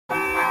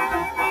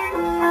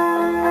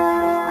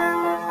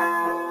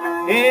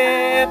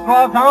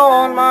'twas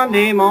on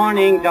Monday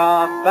morning,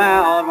 just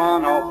about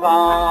 1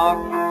 o'clock,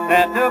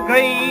 that the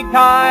great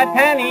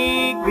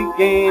Titanic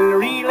began to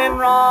reel and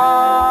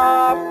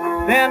rock.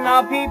 Then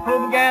the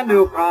people began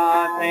to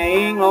cry,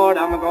 saying, Lord,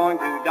 I'm going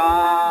to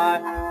die.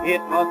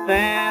 It was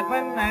sad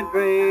when that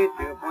great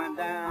ship went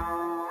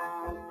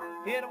down.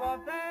 It was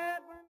sad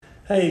when...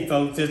 Hey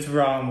folks, it's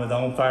Ron with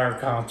On Fire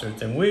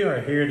Concerts, and we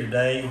are here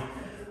today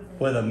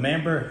with a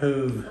member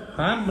who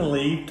I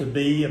believe to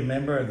be a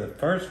member of the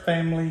first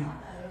family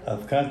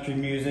of country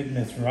music,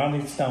 Miss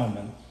Ronnie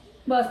Stoneman.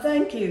 Well,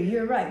 thank you.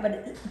 You're right, but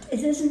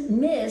it isn't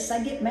Miss.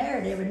 I get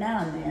married every now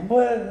and then.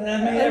 Well, I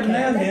mean, every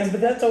now and then,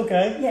 but that's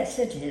okay. Yes,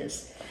 it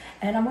is.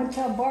 And I'm going to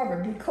tell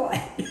Barbara, be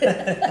quiet.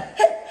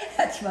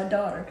 That's my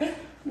daughter.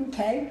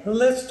 Okay. Well,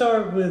 let's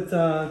start with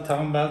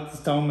talking about the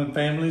Stoneman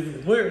family.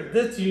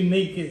 This is a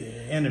unique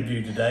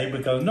interview today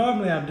because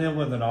normally I deal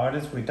with an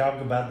artist. We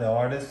talk about the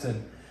artist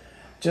and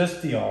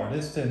just the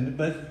artist,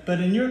 but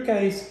in your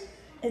case,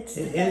 it's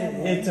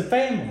a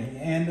family,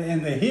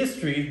 and the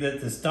history that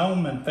the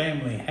Stoneman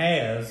family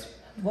has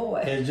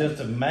is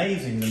just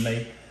amazing to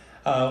me.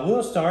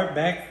 We'll start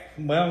back.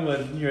 Well,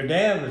 with your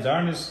dad was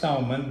Ernest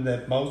Stoneman,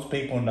 that most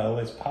people know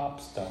as Pop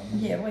Stoneman.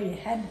 Yeah, well, you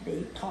had to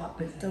be Pop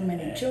with so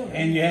many children.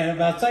 And you had,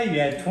 you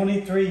had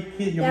 23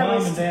 kids. Your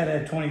mom and dad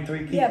had 23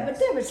 kids. Yeah, but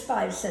there was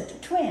 5 sets of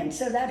twins,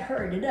 so that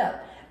hurried it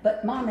up.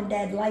 But Mom and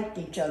Dad liked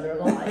each other a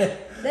lot.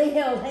 They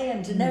held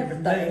hands and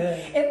everything.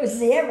 It was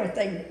the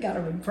everything that got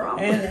them in trouble.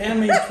 And I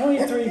mean,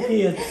 23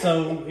 kids,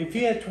 so if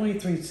you had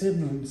 23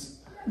 siblings...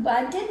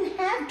 Well, I didn't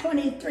have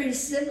 23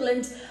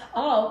 siblings,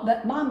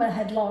 but Mama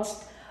had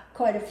lost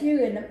quite a few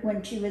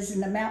when she was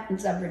in the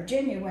mountains of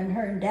Virginia, when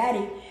her and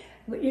Daddy,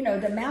 you know,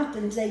 the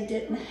mountains, they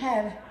didn't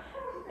have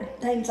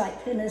things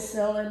like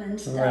penicillin and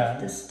stuff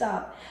to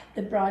stop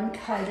the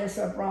bronchitis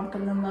or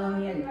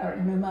bronchopneumonia or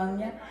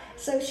pneumonia.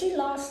 So she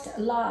lost a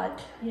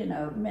lot, you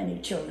know, many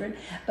children,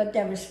 but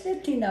there was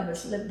 15 of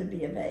us lived to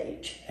be of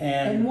age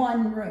in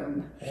one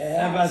room.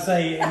 Yeah, I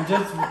say,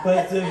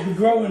 but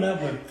growing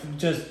up with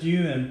just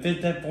you and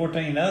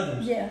 14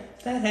 others,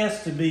 that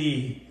has to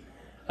be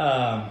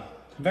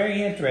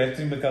very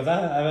interesting because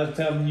I was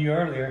telling you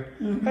earlier,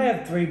 I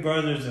have 3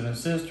 brothers and a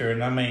sister,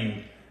 and I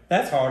mean,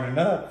 that's hard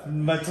enough,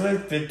 much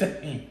less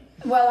 15.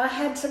 Well, I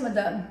had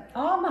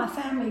all my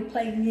family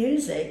played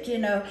music, you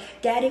know.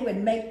 Daddy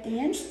would make the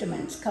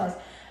instruments because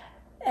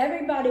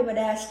everybody would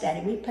ask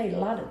Daddy. We played a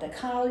lot at the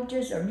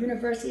colleges or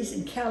universities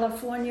in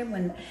California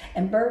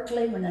and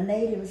Berkeley when the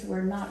natives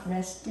were not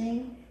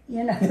resting,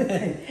 you know.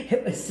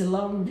 It was the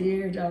long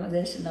beard, all of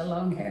this, and the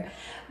long hair.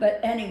 But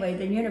anyway,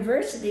 the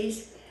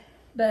universities,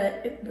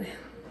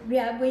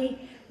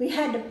 we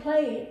had to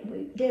play,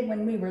 we did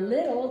when we were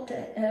little,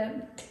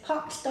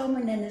 Pop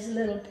Stoneman and his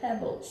Little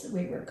Pebbles,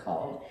 we were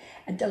called.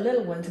 And the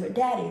little ones with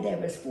Daddy, there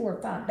was 4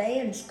 or 5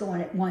 bands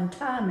going at one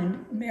time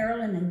in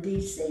Maryland and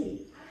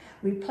D.C.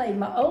 We played,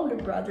 my older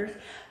brothers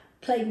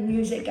played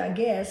music, I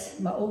guess,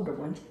 my older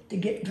ones, to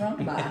get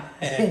drunk by,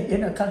 you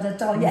know, because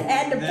that's all you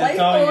had to play for. That's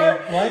all you had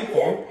to play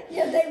for.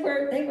 Yeah,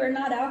 they were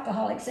not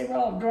alcoholics, they were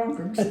all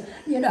drunkards,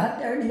 you know, out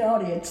there in the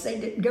audience. They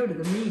didn't go to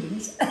the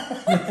meetings.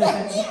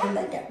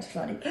 That was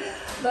funny.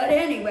 But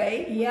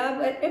anyway,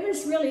 but it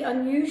was really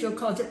unusual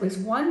because it was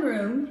one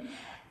room,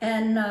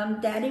 and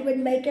Daddy would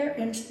make our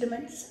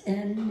instruments,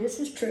 and this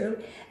is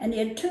true, and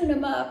he'd tune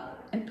them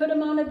up and put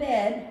them on a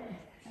bed,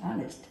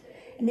 honest.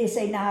 And they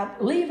say, now,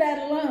 leave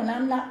that alone.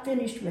 I'm not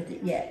finished with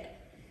it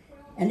yet.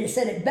 And they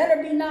said, it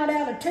better be not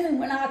out of tune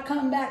when I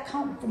come back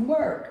home from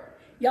work.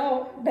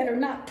 Y'all better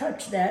not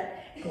touch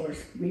that. Of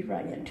course, we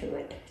right into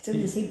it as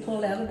soon as he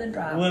pulled out of the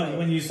driveway. Well,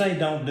 when you say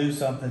don't do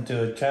something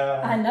to a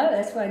child... I know,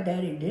 that's what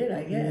Daddy did,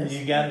 I guess.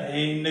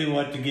 He knew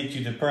what to get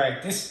you to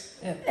practice.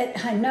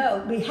 I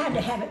know. We had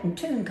to have it in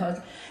tune because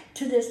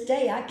to this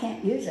day, I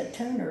can't use a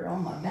tuner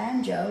on my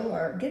banjo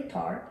or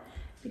guitar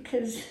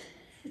because...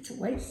 it's a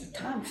waste of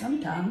time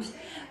sometimes,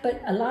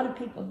 but a lot of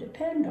people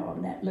depend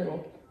on that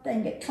little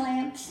thing that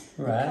clamps.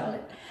 Right. Call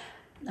it.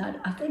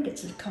 I think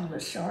it's called a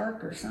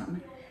shark or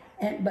something.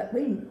 But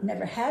we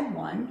never had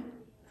one.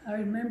 I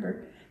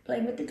remember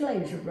playing with the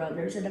Glazer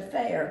brothers at a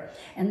fair,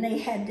 and they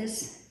had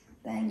this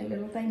thing, a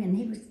little thing, and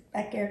he was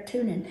back there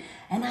tuning.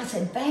 And I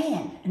said,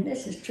 Van, and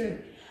this is true.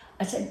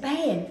 I said,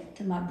 Van,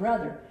 to my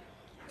brother.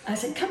 I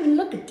said, come and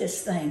look at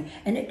this thing.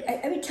 And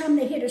every time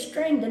they hit a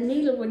string, the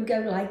needle would go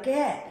like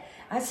that.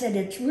 I said,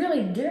 it's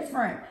really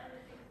different.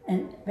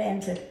 And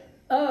Van said,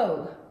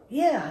 oh,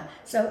 yeah.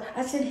 So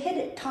I said, hit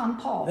it, Tom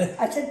Paul.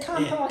 I said,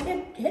 Tom Paul,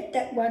 hit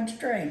that one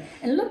string.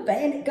 And look,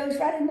 Van, it goes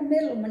right in the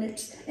middle when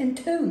it's in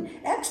tune.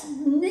 That's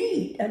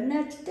neat, and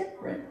that's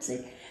different, see.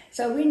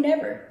 So we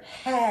never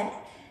had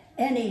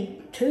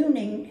any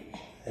tuning.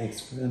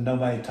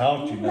 Nobody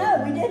taught you nothing.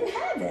 No, we didn't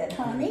have it,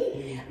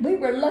 honey. We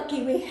were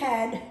lucky we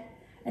had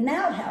an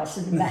outhouse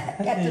in the back.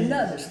 That's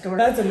another story.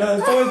 That's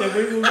another story that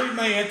we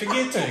may have to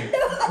get to.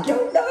 No, I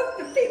don't know if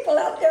the people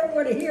out there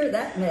want to hear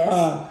that mess.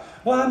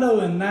 Well, I know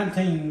in I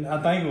think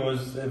it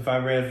was, if I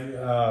read,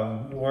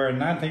 where in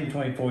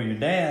 1924 your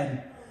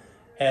dad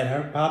had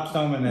heard, Pop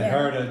Stoneman had Yeah.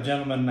 heard a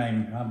gentleman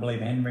named, I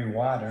believe, Henry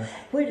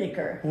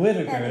Whitaker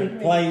Whitaker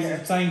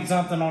plays, sang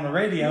something on the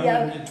radio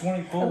Yeah. in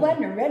 24. It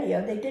wasn't a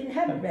radio. They didn't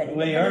have a radio.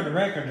 Well, he heard the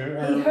record.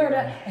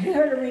 He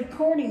heard a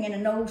recording in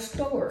an old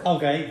store.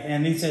 Okay,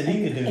 and he said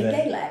he could do in that.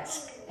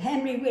 Galax.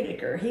 Henry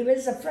Whitaker. He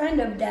was a friend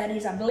of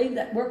Daddy's, I believe,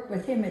 that worked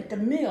with him at the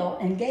mill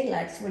in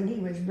Galax when he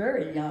was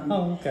very young.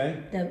 Oh, okay.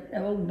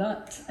 The old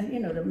nuts,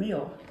 the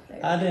mill. There.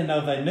 I didn't know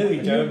if they knew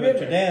each other,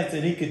 but your dad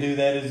said he could do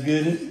that as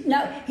good as.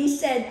 No, he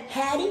said,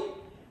 Hattie,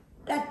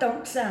 that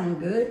don't sound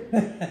good.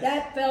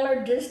 That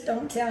feller just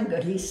don't sound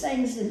good. He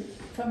sings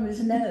from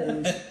his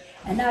nose.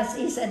 And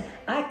he said,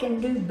 I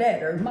can do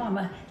better.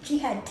 Mama, she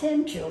had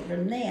 10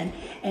 children then.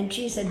 And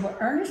she said, well,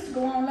 Ernest,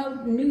 go on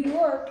over to New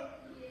York.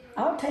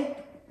 I'll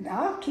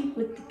keep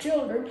with the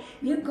children.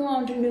 You go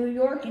on to New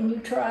York and you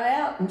try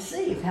out and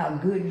see how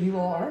good you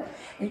are.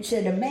 And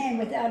said, a man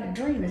without a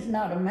dream is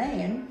not a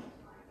man.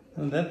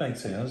 Well, that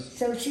makes sense.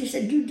 So she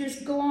said, you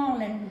just go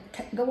on and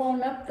go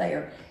on up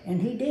there. And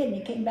he did, and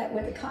he came back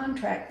with a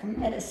contract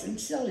from Edison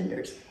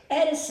Cylinders.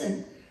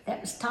 Edison,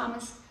 that was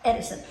Thomas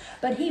Edison.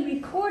 But he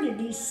recorded,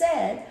 he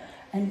said,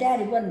 and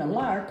Daddy wasn't a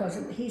liar, because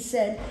he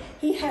said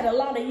he had a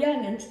lot of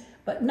youngins,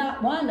 but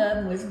not one of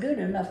them was good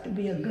enough to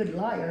be a good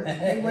liar.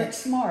 They weren't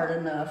smart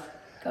enough,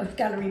 because you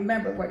got to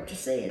remember what you're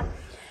saying.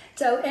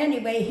 So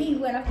anyway, he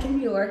went up to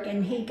New York,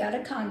 and he got a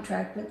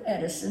contract with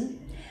Edison.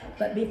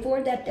 But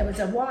before that, there was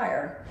a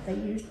wire. They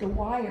used a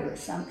wire or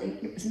something.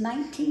 It was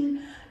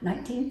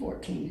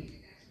 1914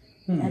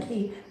 that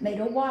he made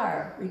a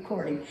wire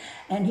recording.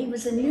 And he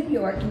was in New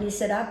York, and he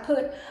said, I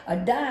put a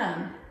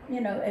dime.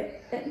 In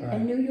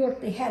New York,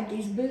 they had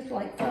these booths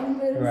like phone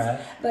booths, Right.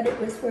 but it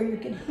was where you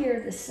could hear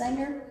the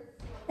singer.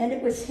 And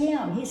it was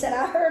him. He said,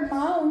 I heard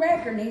my own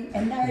record,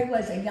 and there he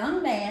was, a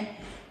young man,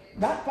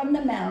 right from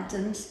the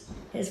mountains.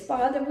 His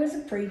father was a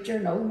preacher,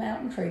 an old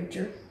mountain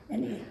preacher.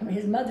 And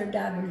his mother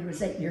died when he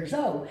was 8 years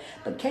old.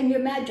 But can you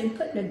imagine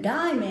putting a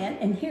dime in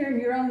and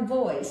hearing your own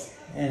voice?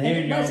 And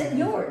it wasn't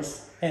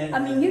yours. And I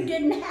mean, you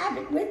didn't have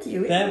it with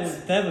you. That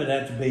would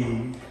have to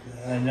be,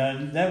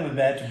 that would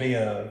have to be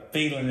a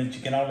feeling that you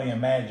can only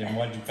imagine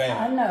what you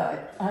felt. I know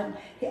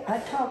it. I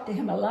talked to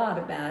him a lot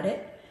about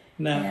it.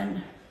 Now,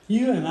 and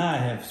you and I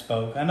have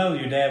spoke. I know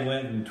your dad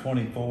went in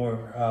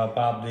 24,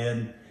 Bob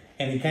did,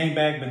 and he came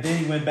back, but then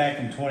he went back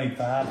in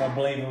 25, I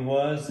believe it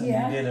was, and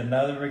Yeah. he did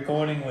another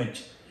recording,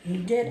 which, he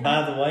did.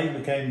 by the way,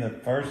 became the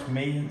first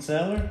million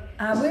seller.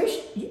 I wish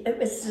it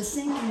was the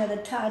sinking of the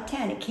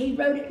Titanic. He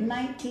wrote it in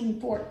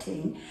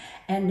 1914,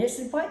 and this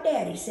is what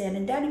Daddy said.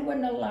 And Daddy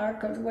wasn't a liar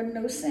because there wasn't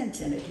no sense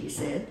in it, he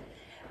said.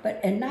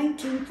 But in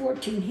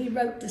 1914, he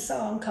wrote the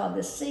song called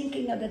The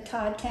Sinking of the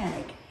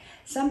Titanic.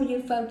 Some of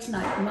you folks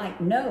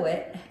might know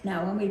it.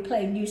 Now, when we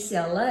played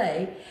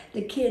UCLA,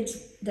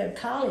 the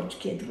college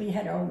kids, we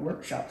had our own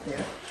workshop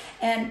there.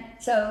 And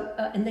so,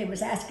 and they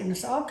was asking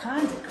us all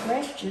kinds of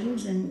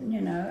questions, and,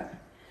 it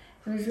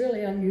was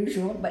really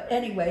unusual. But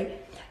anyway,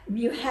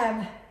 you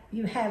have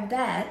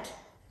that,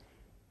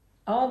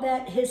 all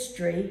that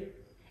history,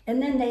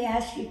 and then they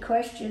ask you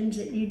questions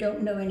that you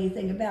don't know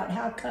anything about.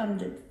 How come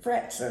the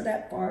frets are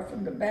that far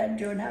from the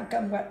banjo, and how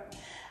come what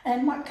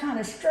kind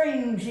of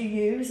strings you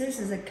use? This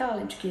is a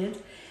college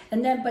kid.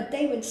 But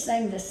they would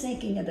sing The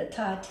Sinking of the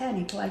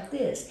Titanic like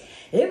this.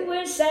 It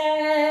was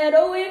sad,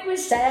 oh, it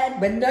was sad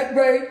when that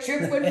great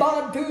ship went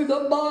down to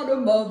the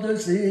bottom of the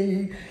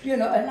sea.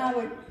 And I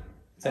would...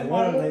 So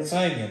what are they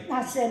singing?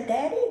 I said,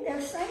 Daddy,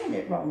 they're saying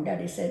it wrong.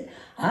 Daddy said,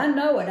 I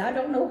know it. I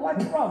don't know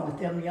what's wrong with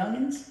them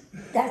youngins.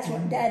 That's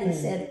what Daddy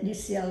said at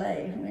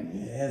UCLA.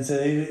 And so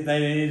he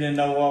didn't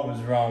know what was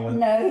wrong with it.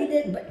 No, he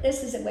didn't, but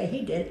this is the way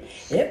he did.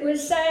 It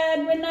was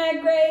sad when that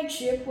great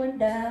ship went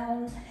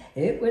down.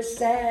 It was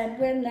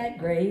sad when that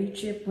great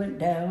ship went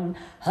down.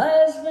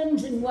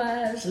 Husbands and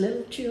wives,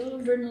 little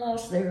children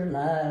lost their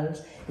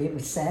lives. It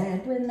was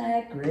sad when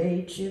that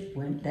great ship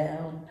went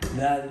down.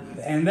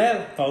 And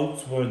that,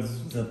 folks,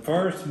 was the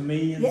first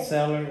million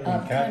seller in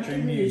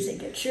country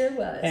music. It sure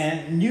was.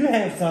 And you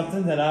have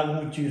something that I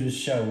want you to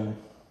show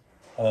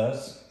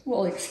us.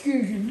 Well,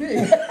 excuse me.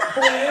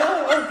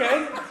 Well,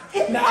 okay.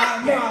 No,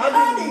 I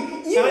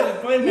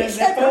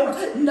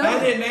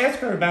didn't ask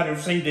her about her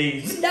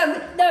CDs.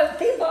 No,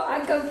 people,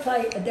 I go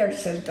play, they're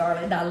so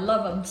darling. I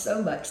love them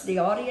so much. The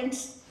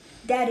audience,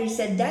 Daddy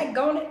said,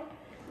 daggone it,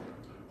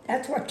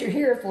 that's what you're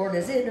here for,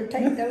 is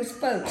entertain those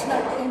folks,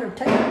 not to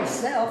entertain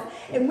yourself.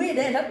 And we'd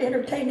end up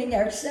entertaining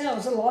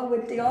ourselves along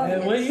with the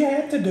audience. Well, you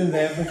have to do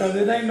that because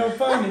it ain't no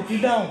fun if you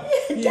don't.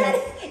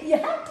 Daddy, you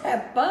have to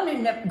have fun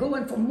in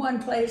going from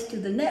one place to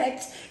the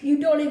next. You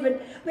don't even,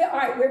 all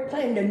right, we're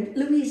playing the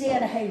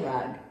Louisiana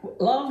Hayride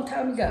a long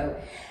time ago.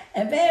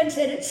 And Van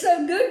said, it's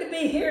so good to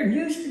be here in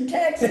Houston,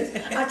 Texas.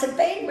 I said,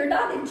 Van, we're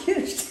not in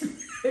Houston,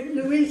 in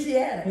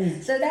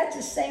Louisiana. So that's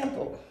a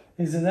sample.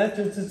 He said, that's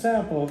just a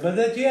sample, but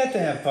that you have to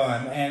have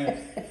fun, and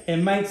it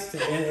makes,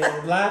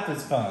 life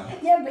is fun.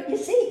 Yeah, but you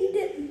see, he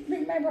didn't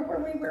remember where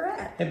we were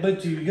at. But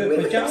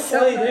were y'all so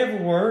played much-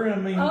 everywhere, I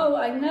mean. Oh,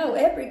 I know,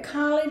 every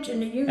college in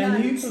the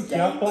United States.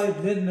 Y'all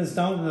played, didn't the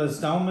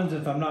Stonemans,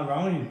 if I'm not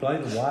wrong, you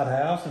played the White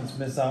House and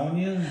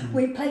Smithsonian?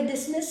 We played the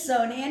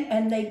Smithsonian,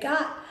 and they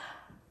got,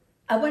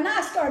 when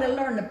I started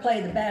learning to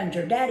play the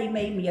banjo, Daddy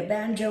made me a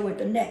banjo with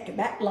a neck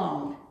that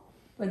long,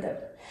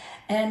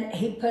 and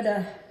he put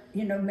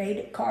made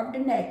it, carved the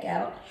neck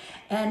out,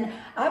 and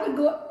I would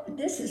go up,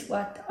 this is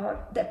what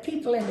the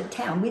people in the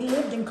town, we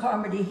lived in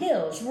Carmody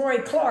Hills. Roy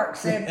Clark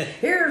said,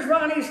 here's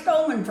Ronnie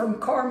Stoneman from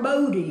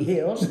Carmody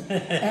Hills,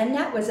 and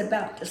that was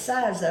about the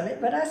size of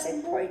it, but I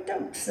said, Roy,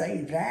 don't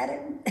say that,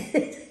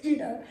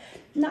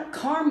 not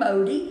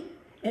Carmody,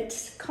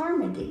 it's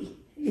Carmody,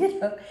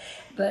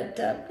 but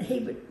he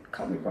would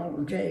call me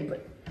Ronald J.,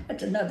 but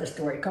that's another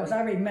story, because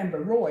I remember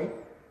Roy.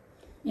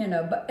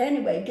 But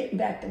anyway, getting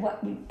back to what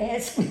you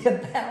asked me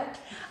about,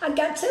 I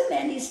got so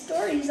many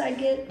stories, I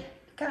get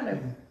kind of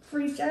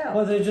freaked out.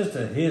 Well, there's just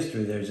a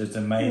history. There's just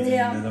amazing,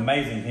 Yeah. there's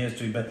amazing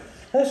history. But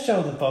let's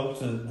show the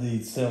folks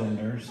the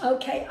cylinders.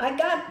 Okay, I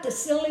got the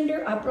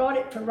cylinder. I brought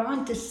it for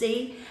Ron to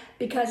see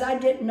because I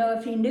didn't know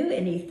if he knew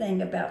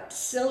anything about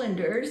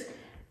cylinders.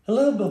 A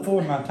little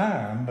before my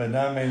time, but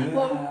I mean,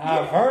 Well,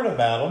 I've heard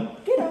about them.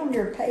 Get on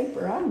your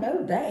paper, I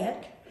know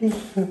that.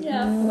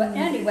 Yeah, well,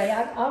 anyway,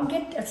 I'll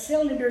get the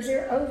cylinders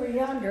there over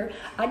yonder.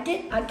 I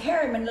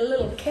carry them in a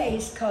little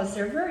case because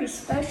they're very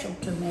special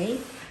to me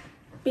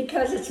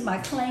because it's my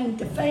claim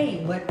to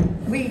fame, what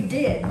we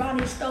did.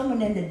 Ronnie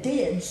Stoneman and the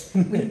Dids.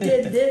 We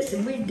did this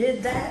and we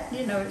did that,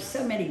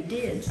 so many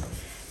dids.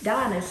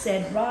 Donna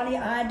said, Ronnie,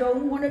 I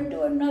don't want to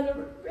do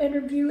another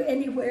interview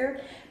anywhere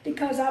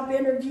because I've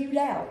interviewed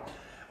out.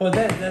 Well,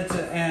 that's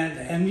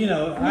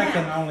I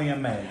can only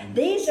imagine.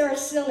 These are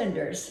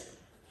cylinders.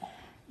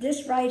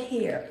 This right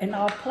here, and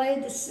I'll play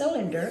the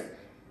cylinder,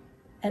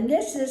 and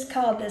this is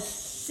called the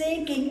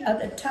sinking of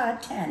the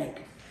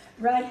Titanic.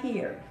 Right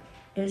here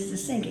is the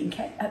sinking.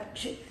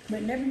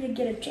 Whenever you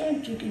get a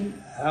chance, you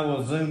can. I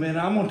will zoom in.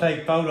 I'm gonna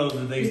take photos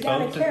of these You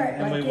gotta folks, carry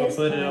it and like we will this,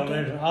 put it on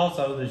like there.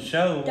 Also, the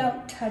show.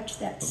 Don't touch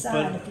that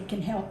side But- if you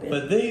can help it.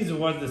 But these are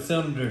what the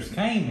cylinders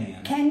came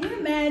in. Can you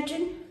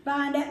imagine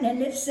buying that?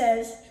 And it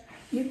says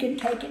you can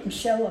take it and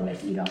show them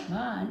if you don't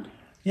mind.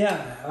 Yeah,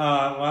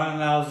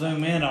 and I'll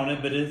zoom in on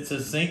it, but it's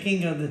a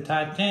sinking of the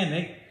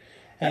Titanic,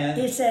 and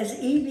It says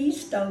E.B.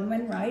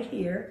 Stoneman right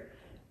here,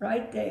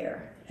 right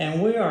there.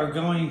 we are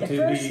going The to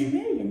first be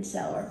million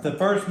seller. the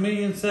first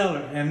million seller,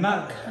 and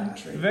not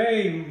Country.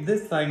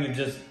 this thing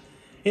is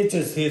it's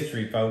just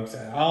history, folks.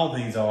 All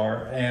these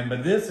are,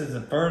 but this is the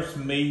first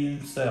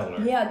million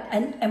seller. Yeah,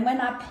 and when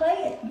I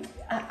play it,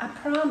 I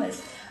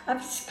promise,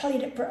 I've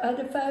played it for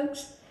other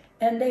folks,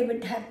 and they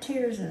would have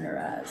tears in their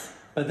eyes.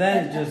 But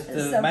that is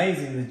just So-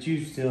 amazing that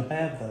you still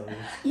have those.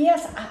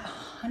 Yes,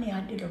 honey, I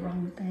did a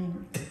wrong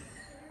thing.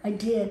 I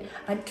did.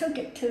 I took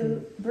it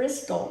to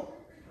Bristol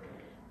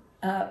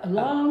a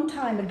long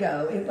time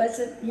ago. It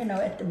wasn't,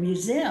 at the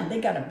museum. They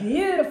got a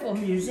beautiful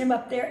museum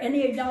up there.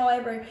 Any of y'all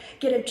ever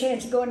get a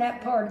chance to go in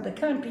that part of the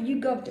country, you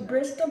go up to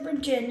Bristol,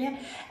 Virginia,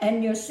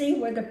 and you'll see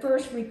where the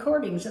first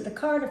recordings of the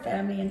Carter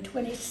family in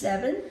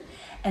 27,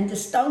 and the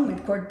Stoneman,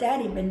 of course,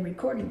 Daddy had been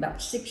recording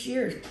about 6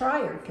 years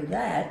prior to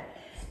that.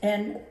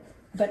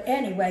 But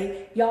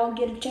anyway, y'all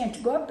get a chance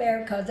to go up there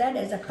because that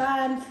is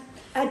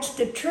that's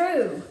the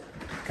true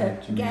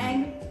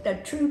the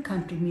true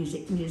country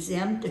music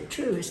museum, the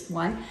truest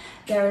one.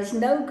 There is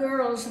no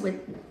girls with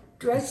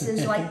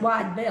dresses like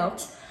wide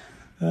belts.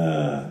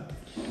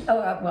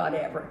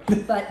 Whatever.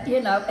 But,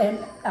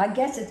 and I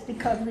guess it's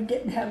because we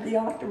didn't have the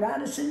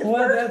arthritis in the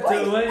Well, first that's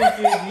place. the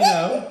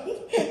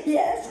way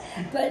Yes,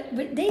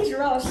 but these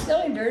are all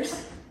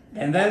cylinders.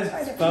 and That's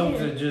that's quite a folks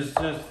few. are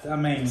just I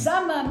mean.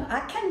 Some of them,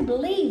 I can't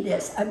believe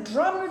this. A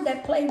drummer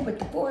that played with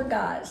the four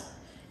guys,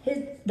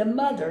 the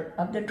mother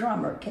of the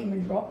drummer came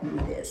and brought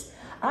me this.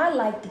 I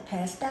liked it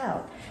passed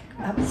out.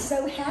 I was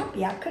so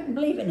happy. I couldn't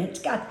believe it. And it's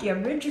got the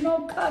original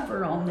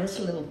cover on this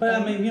little But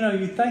I thing. mean,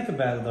 you think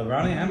about it though,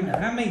 Ronnie.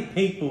 How many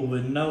people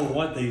would know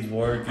what these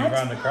were if you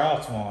That's- run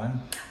across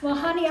one? Well,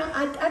 honey,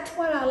 that's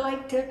why I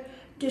like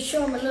to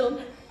show them a little.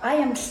 I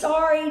am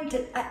sorry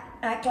to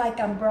act like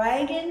I'm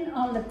bragging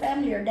on the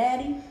family or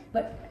Daddy,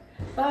 but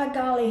by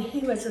golly, he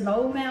was an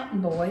old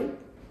mountain boy.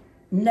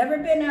 Never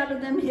been out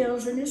of them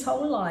hills in his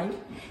whole life.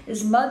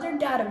 His mother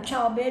died of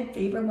childbed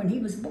fever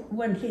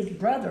when his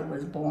brother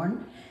was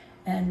born,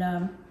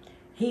 and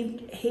he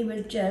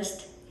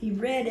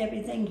read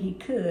everything he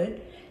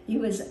could. He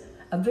was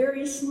a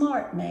very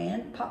smart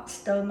man, Pop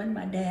Stoneman,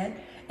 my dad,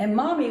 and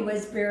Mommy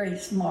was very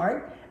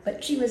smart,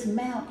 but she was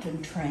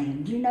mountain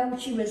trained.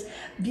 She was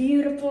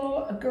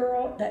beautiful, a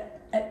girl that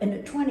in the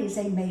 20s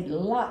they made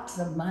lots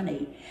of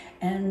money,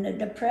 and the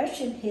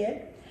Depression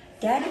hit.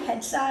 Daddy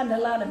had signed a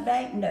lot of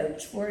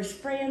banknotes for his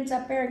friends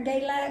up there in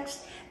Galax.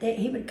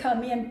 He would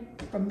come in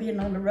from being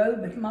on the road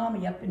with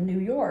Mommy up in New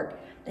York.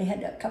 They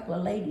had a couple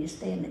of ladies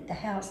staying at the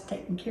house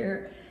taking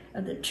care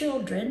of the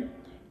children.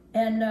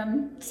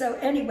 And so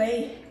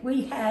anyway,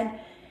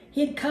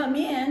 he'd come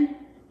in,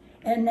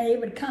 and they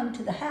would come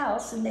to the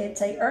house, and they'd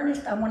say,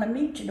 Ernest, I want to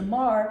meet you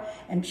tomorrow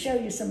and show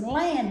you some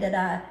land that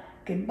I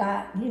could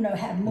buy,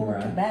 have more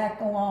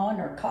tobacco on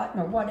or cotton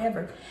or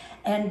whatever.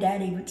 And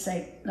Daddy would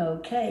say,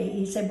 okay.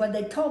 He said, well,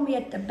 they told me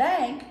at the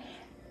bank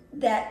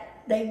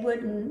that they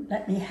wouldn't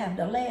let me have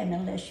the land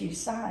unless you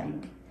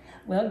signed.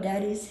 Well,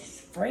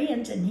 Daddy's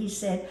friends, and he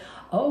said,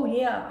 oh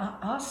yeah,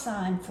 I'll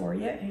sign for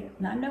you.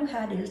 And I know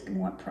how it is to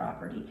want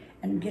property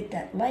and get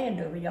that land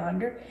over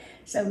yonder.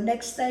 So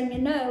next thing you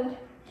know,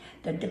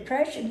 the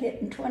Depression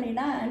hit in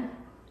 29.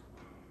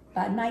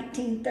 By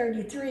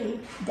 1933,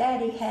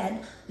 Daddy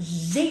had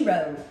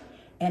 0,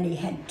 and he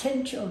had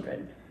 10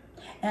 children.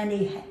 And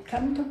he had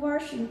come to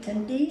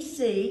Washington,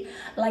 D.C.,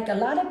 like a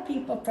lot of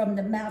people from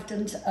the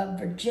mountains of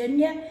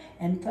Virginia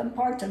and from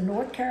parts of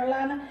North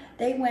Carolina.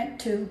 They went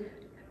to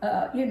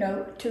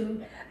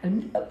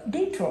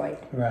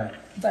Detroit. Right.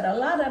 But a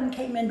lot of them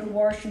came into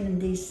Washington,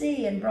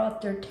 D.C. and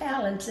brought their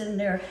talents and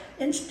their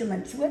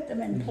instruments with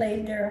them and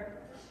played their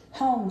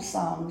home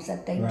songs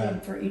that they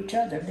did for each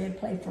other. They'd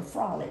play for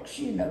frolics,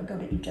 go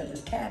to each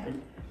other's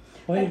cabin.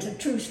 Well, That's a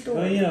true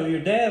story. Well,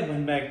 your dad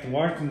went back to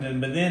Washington,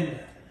 but then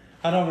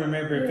I don't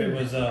remember if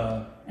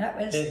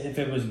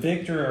it was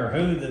Victor or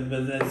who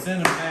that sent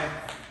him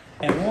back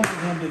and wanted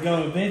him to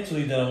go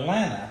eventually to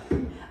Atlanta.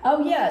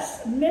 Oh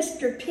yes,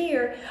 Mr.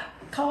 Peer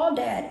called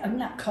Dad.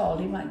 Not called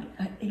him.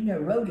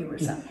 Wrote him or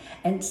something.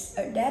 And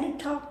Daddy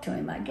talked to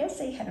him. I guess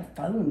they had a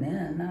phone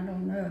then. I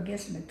don't know. I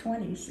guess in the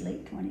 20s,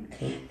 late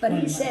 20s. But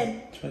he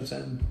said,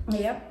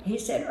 "Yep." He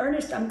said,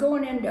 Ernest, I'm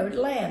going into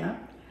Atlanta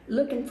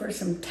looking for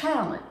some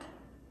talent.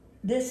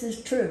 This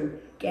is true,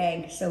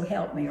 gang. So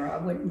help me, or I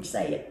wouldn't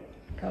say it,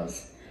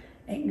 because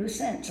ain't no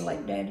sense.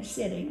 Like Daddy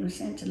said, ain't no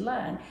sense in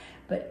lying.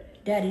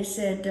 But Daddy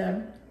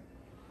said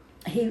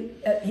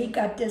he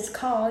got this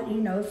call,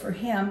 for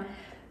him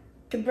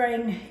to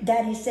bring.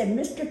 Daddy said,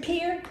 Mr.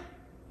 Peer.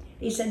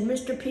 He said,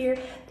 Mr. Peer,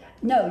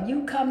 no,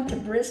 you come to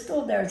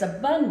Bristol. There's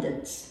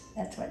abundance.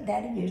 That's what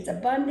Daddy used,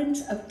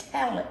 abundance of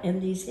talent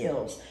in these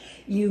hills.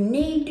 You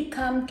need to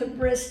come to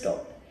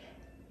Bristol.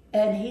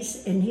 And he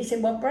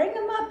said, well, bring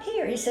them up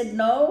here. He said,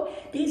 no,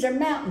 these are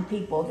mountain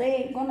people. They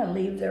ain't going to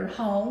leave their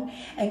home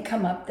and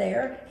come up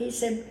there. He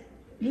said,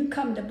 you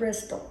come to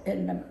Bristol.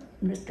 And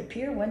Mr.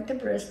 Peer went to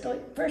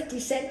Bristol. First he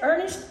said,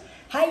 Ernest,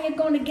 how you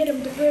going to get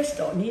them to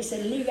Bristol? And he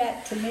said, leave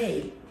that to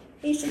me.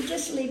 He said,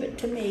 just leave it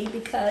to me,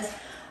 because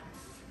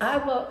I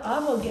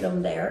will get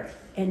them there.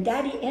 And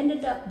Daddy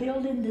ended up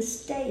building the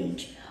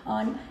stage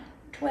on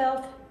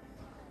 12th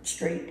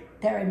Street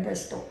there in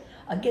Bristol,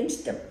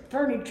 against the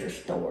furniture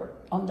store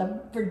on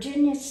the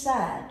Virginia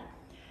side.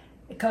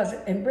 Because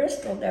in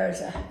Bristol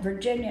there's a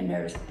Virginia and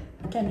there's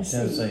Tennessee.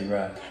 Tennessee,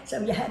 right.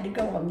 So you had to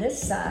go on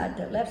this side,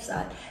 the left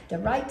side. The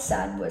right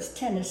side was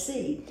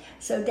Tennessee.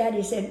 So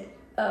Daddy said,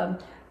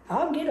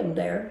 I'll get them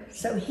there.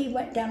 So he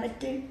went down at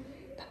the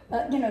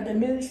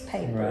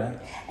newspaper. Right.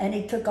 And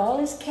he took all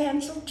his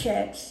canceled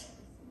checks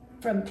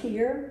from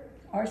Peer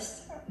or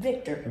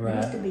Victor. Right. It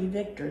used to be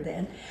Victor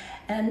then.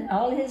 And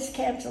all his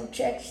canceled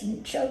checks,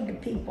 and showed the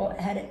people,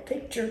 had a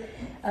picture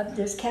of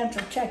this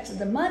canceled checks of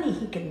the money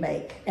he could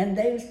make, and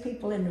those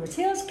people in those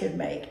hills could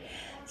make.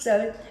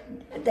 So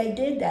they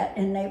did that,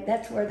 and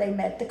that's where they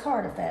met the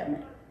Carter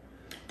family.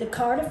 The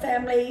Carter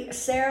family,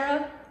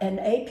 Sarah and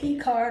A.P.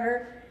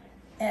 Carter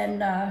and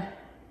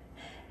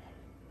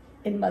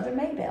Mother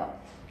Maybelle,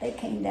 they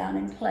came down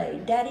and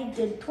played. Daddy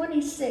did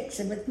 26,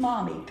 and with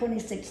Mommy,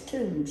 26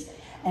 tunes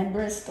in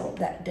Bristol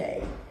that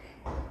day.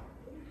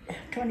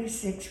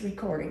 26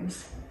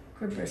 recordings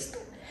for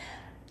Bristol.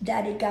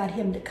 Daddy got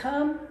him to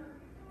come,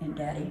 and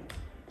Daddy,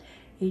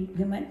 he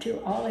went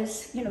to all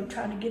his,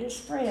 trying to get his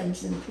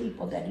friends and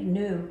people that he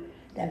knew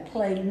that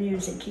played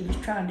music. He was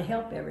trying to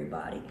help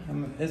everybody.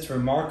 It's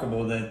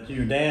remarkable that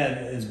your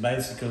dad is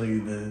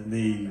basically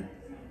he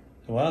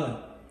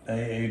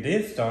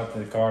did start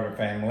the Carter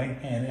family,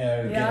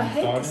 and I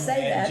hate to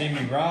say that.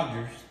 Jimmy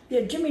Rogers.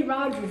 Yeah, Jimmy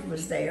Rogers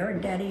was there,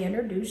 and Daddy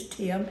introduced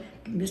him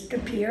to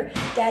Mr. Peer.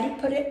 Daddy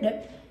put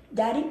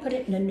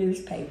it in a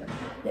newspaper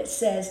that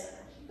says,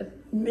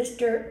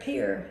 Mr.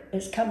 Peer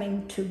is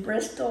coming to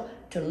Bristol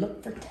to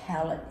look for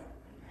talent.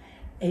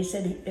 He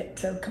said,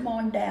 so come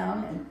on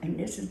down, and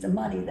this is the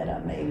money that I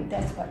made.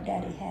 That's what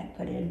Daddy had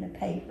put in the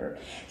paper.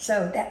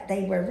 So that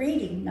they were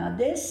reading. Now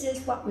this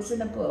is what was in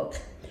the book.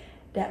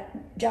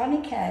 That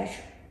Johnny Cash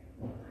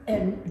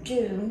and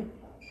June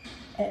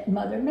at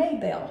Mother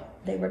Maybelle,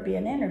 they were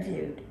being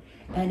interviewed.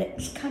 And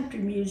it's country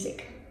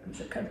music. It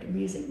was a country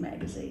music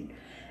magazine.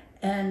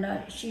 And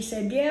she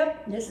said,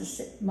 yep, this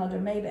is Mother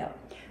Maybelle.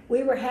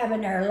 We were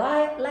having our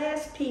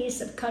last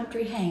piece of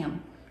country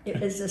ham. It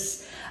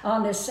was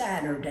on a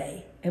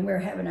Saturday, and we were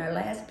having our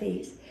last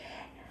piece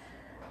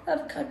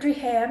of country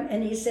ham.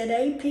 And he said,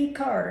 A.P.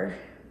 Carter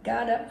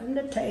got up from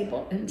the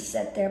table and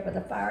sat there by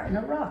the fire in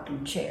a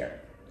rocking chair.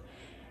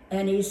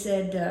 And he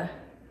said,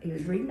 he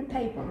was reading the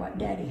paper, what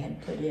Daddy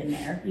had put in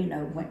there,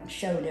 went and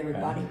showed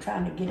everybody,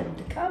 trying to get them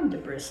to come to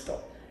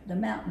Bristol, the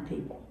mountain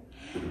people.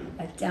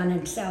 Down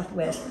in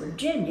Southwest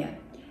Virginia.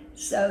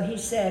 So he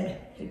said,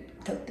 he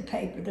took the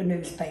paper, the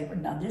newspaper.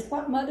 Now, this is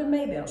what Mother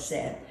Maybelle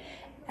said.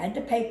 Had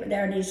the paper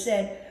there, and he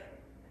said,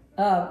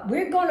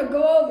 we're going to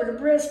go over to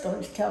Bristol.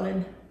 He's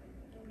telling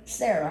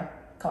Sarah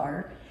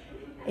Carter.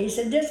 He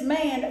said,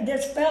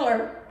 this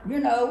feller,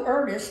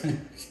 Ernest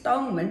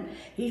Stoneman,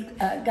 he's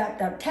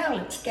got a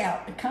talent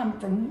scout to come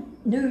from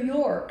New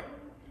York.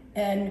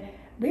 And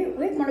we're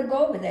going to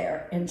go over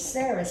there. And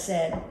Sarah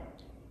said,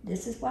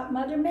 this is what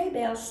Mother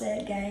Maybelle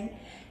said, gang.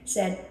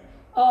 Said,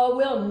 oh,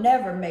 we'll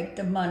never make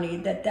the money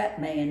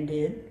that man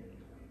did.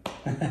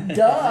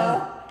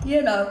 Duh,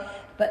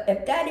 But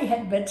if Daddy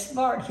had been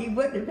smart, he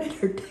wouldn't have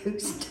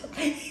introduced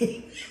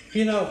him.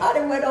 I'd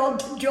have went on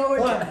to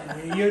Georgia.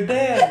 Well, your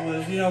dad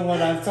was,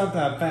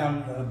 something I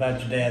found about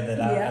your dad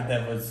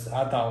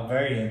I thought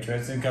very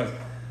interesting, because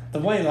the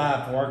way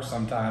life works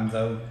sometimes,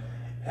 though,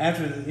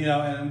 after,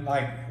 and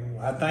like,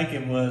 I think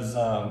it was,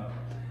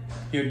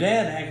 your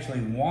dad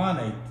actually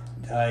won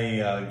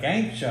a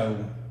game show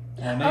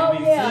on NBC.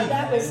 Oh, yeah,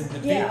 that was, in the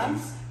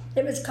 50s.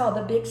 It was called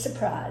The Big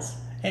Surprise.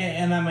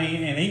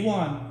 And he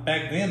won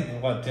back then for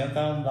what, $10,000?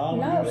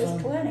 No, it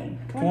was 20,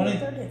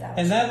 30,000.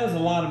 And that was a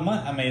lot of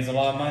money. It's a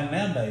lot of money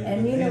nowadays.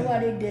 And you know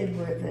what he did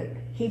with it?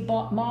 He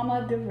bought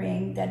Mama the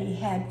ring that he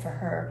had for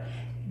her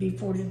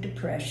before the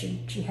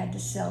Depression. She had to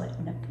sell it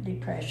in the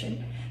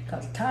Depression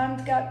because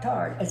times got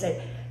hard. I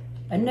said,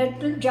 and that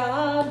the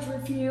jobs were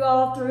few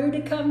all through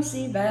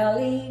Tecumseh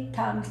Valley.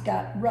 Times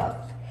got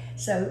rough.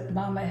 So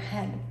Mama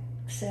had to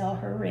sell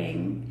her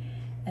ring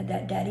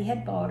that Daddy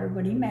had bought her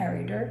when he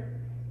married her.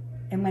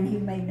 And when he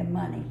made the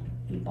money,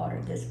 he bought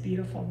her this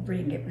beautiful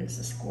ring. It was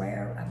a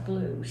square of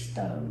blue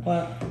stone.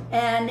 What?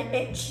 And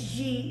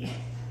he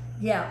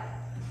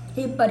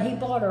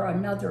bought her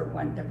another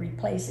one to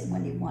replace it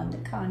when he won the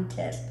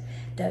contest,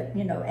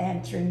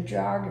 answering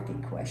geography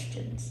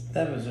questions.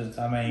 That was just,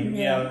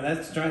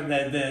 that's true.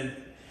 That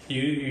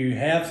you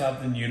have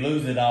something, you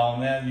lose it all,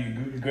 and then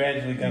you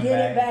gradually come back.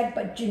 Get it back,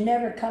 but you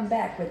never come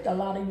back with a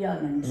lot of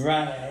youngins.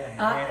 Right.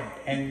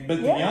 But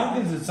the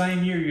youngins, the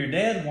same year your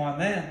dad won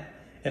that.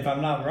 If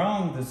I'm not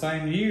wrong, the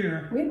same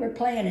year. We were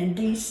playing in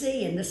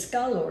D.C. in the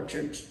Skull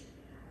Orchards.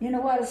 You know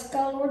what a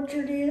Skull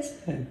Orchard is?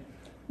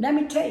 Let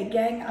me tell you,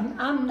 gang,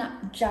 I'm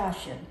not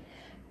joshing.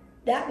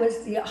 That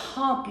was the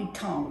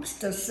honky-tonks,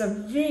 the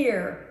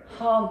severe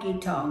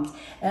honky-tonks.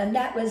 And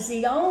that was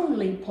the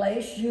only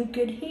place you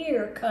could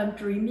hear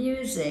country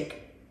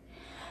music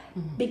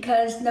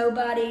because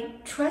nobody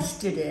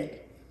trusted it.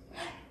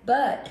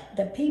 But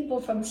the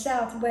people from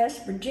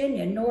Southwest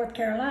Virginia, North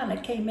Carolina,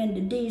 came into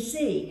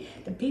D.C.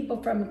 The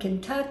people from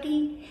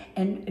Kentucky,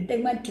 and they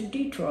went to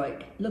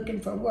Detroit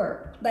looking for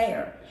work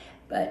there.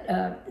 But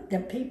the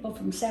people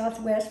from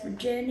Southwest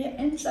Virginia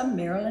and some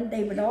Maryland,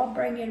 they would all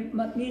bring in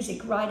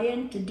music right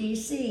into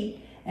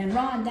D.C. And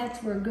Ron,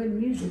 that's where good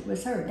music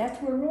was heard. That's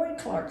where Roy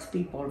Clark's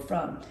people are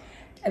from.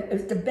 It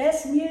was the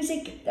best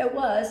music there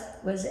was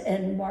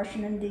in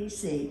Washington,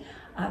 D.C.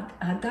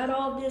 I got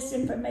all this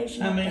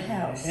information at the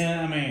house.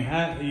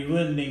 Yeah, you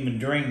wouldn't even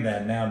dream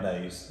that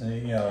nowadays.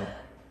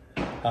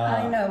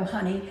 I know,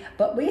 honey,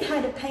 but we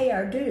had to pay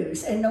our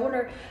dues in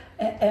order.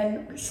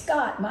 And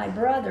Scott, my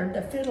brother,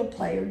 the fiddle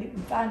player, you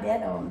can find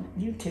that on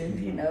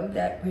YouTube.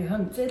 That we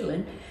hung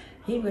fiddling.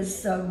 He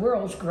was the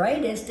world's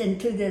greatest, and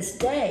to this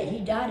day, he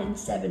died in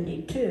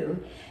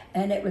 '72,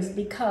 and it was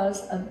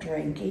because of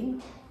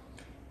drinking.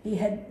 He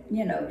had,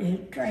 his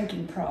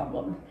drinking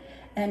problem,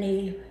 and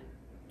he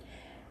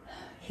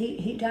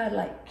died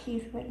like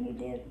Keith Whitney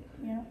did,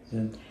 Yeah.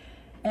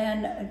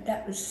 And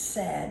that was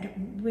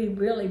sad. We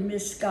really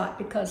missed Scott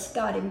because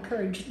Scott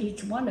encouraged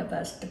each one of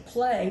us to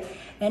play.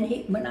 And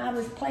when I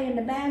was playing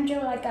the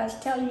banjo, like I was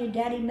telling you,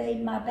 Daddy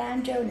made my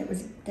banjo, and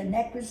the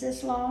neck was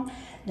this long.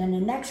 Then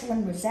the next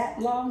one was that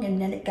long,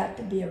 and then it got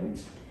to be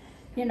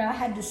I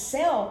had to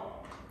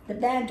sell the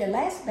banjo.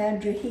 Last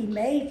banjo he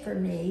made for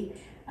me,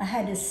 I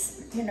had to,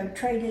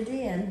 trade it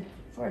in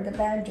for the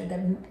banjo,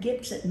 the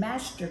Gibson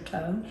Master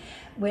Tone.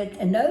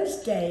 In those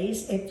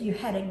days, if you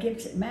had a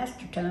Gibson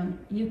Master Tone,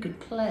 you could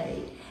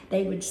play.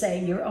 They would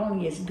say you're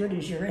only as good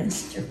as your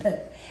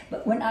instrument.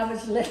 But when I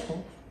was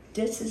little,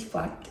 this is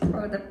what,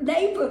 for the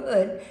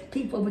neighborhood,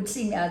 people would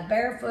see me. I was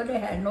barefooted,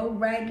 had an old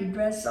raggy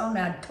dress on,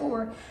 I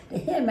tore the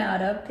hem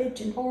out of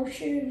pitching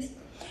horseshoes.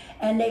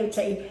 And they would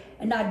say,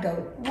 and I'd go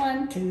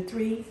 1, 2,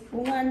 3,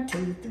 1,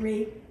 2,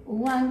 3,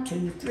 1,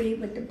 2, 3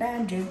 with the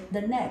banjo,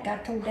 the neck. I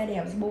told Daddy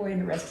I was more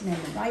interested in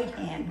the right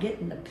hand,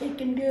 getting the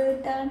picking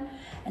good done.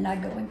 And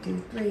I'd go 1,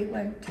 2, 3,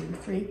 1, 2,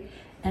 3.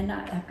 And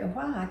after a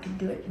while, I could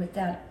do it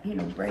without,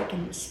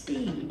 breaking the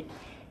speed.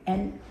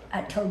 And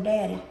I told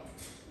Daddy,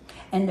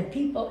 and the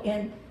people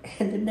in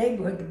the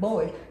neighborhood, the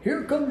boys,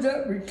 here comes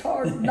that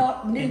retarded,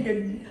 not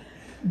needed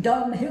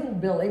dumb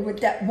hillbilly with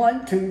that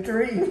 1, 2,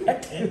 3,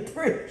 1, 2,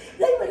 3.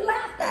 They would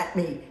laugh at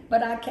me,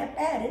 but I kept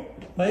at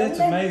it. Well, it's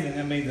amazing.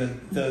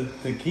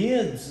 The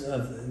kids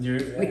of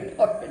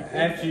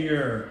after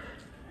your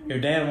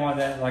dad won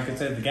that, like I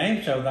said, the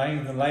game show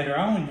thing. Then later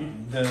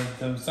on,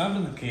 some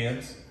of the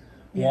kids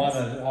won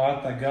an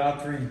Arthur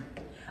Godfrey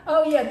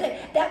Oh yeah,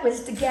 that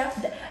was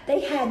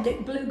they had the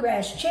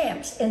bluegrass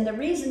champs, and the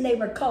reason they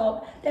were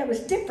called, there was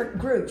different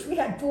groups. We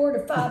had 4 to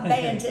 5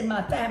 bands in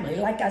my family.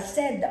 Like I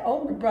said, the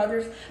older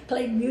brothers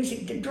played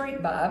music to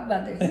drink by.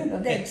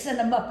 They'd send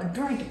them up a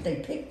drink if they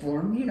picked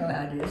for them. You know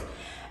how it is.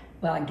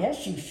 Well, I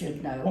guess you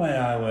should know.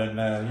 Well, I would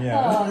know,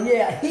 yeah. Oh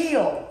yeah,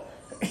 heel.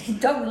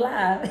 Don't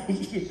lie.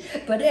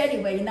 But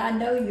anyway, and I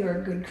know you're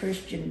a good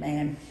Christian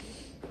man.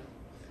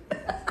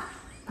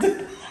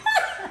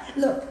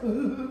 Look.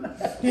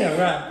 Yeah,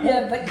 right.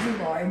 Yeah, but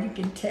you are, and you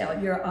can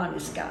tell you're an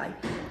honest guy.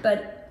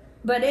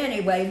 But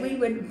anyway,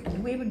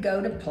 we would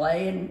go to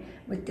play and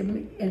with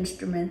the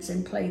instruments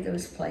and play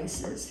those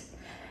places.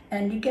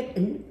 And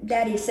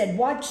Daddy said,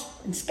 watch,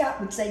 and Scott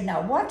would say,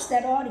 now watch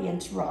that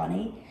audience,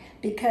 Ronnie,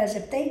 because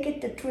if they get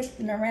to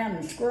twisting around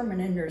and squirming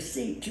in their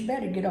seats, you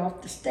better get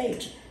off the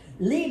stage.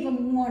 Leave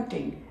them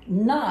wanting,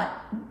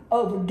 not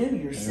overdo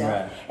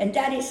yourself. Right. And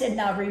Daddy said,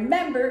 now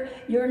remember,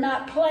 you're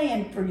not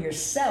playing for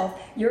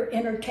yourself, you're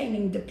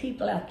entertaining the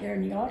people out there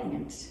in the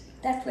audience.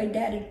 That's the way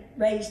Daddy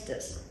raised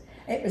us.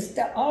 It was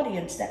the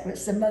audience that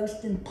was the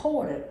most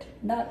important,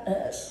 not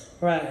us.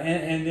 Right,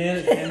 and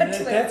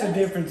that's a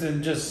difference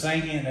in just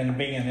singing and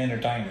being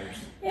entertainers.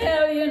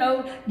 Yeah,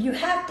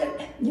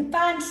 you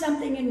find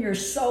something in your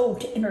soul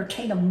to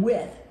entertain them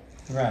with.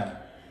 Right.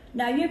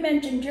 Now you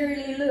mentioned Jerry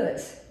Lee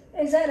Lewis.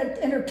 Is that an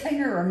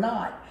entertainer or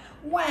not?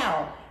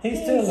 Wow.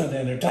 He's still an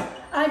entertainer.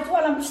 That's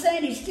what I'm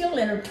saying. He's still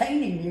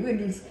entertaining you, and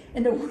he's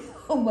in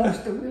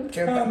almost a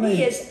wheelchair. But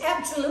he is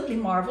absolutely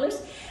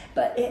marvelous.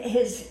 But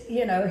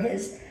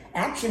his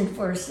action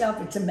for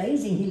himself, it's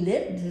amazing he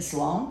lived this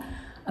long.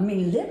 I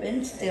mean,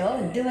 living still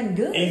and doing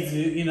good.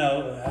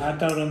 I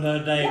told him the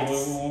other day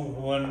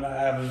when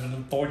I was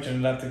fortunate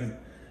enough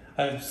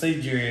to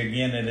see Jerry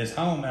again at his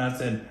home, and I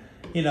said,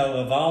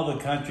 of all the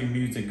country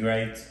music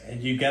greats,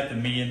 you got the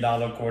 $1 Million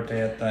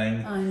Quartet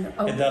thing.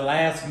 And the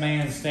last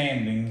man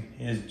standing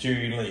is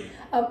Jerry Lee.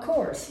 Of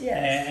course, yes.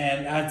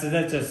 And I said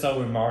that's just so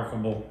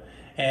remarkable,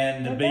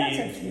 and to be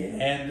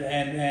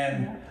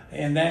and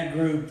in that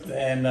group,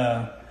 and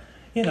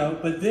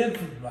but then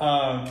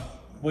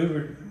we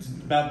were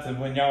about to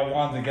when y'all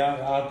won the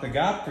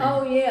Godfrey.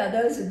 Oh yeah,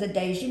 those are the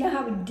days. You know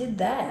how we did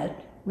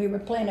that? We were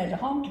playing at a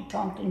honky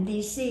tonk in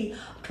D.C.,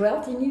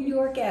 12th and New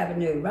York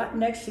Avenue, right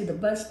next to the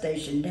bus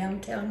station,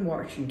 downtown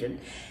Washington.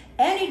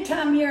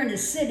 Anytime you're in a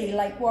city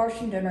like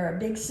Washington or a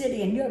big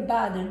city and you're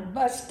by the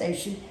bus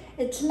station,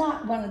 it's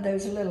not one of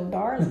those little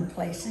darling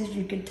places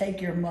you could take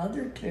your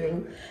mother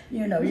to.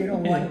 You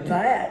don't want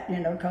that,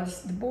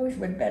 because the boys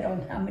would bet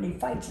on how many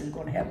fights they're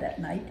going to have that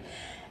night.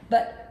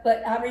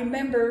 But I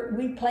remember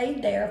we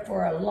played there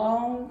for a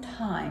long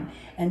time,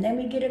 and then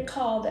we get a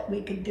call that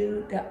we could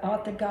do the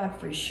Arthur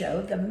Godfrey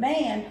show. The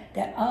man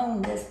that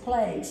owned this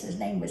place, his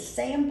name was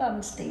Sam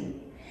Bumstein,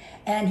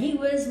 and he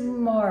was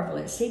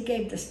marvelous. He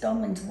gave the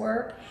Stonemans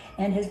work,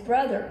 and his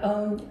brother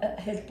owned,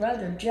 his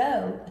brother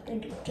Joe, I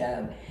think it's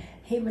Joe,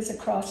 he was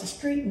across the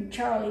street, and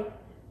Charlie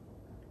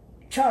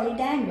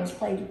Daniels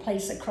played a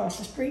place across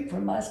the street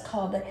from us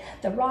called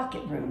the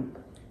Rocket Room.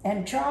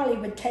 And Charlie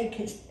would take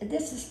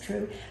this is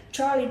true,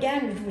 Charlie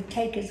Daniels would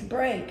take his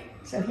break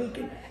so he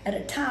could, at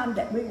a time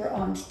that we were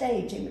on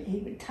stage,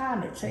 he would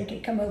time it so he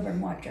could come over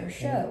and watch our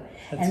show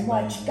and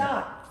watch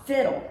Scott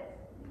fiddle.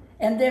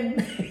 And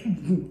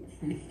then,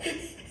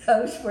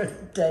 those were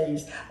the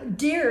days.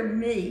 Dear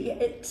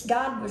me,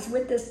 God was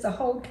with us the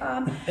whole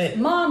time.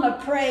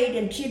 Mama prayed,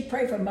 and she'd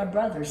pray for my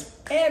brothers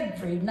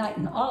every night,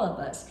 and all of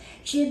us.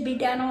 She'd be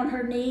down on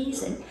her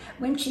knees, and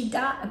when she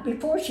died,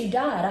 before she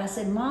died, I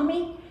said,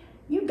 Mommy,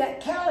 you got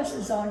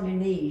calluses on your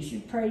knees.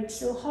 You prayed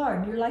so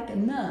hard. You're like a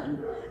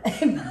nun.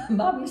 And my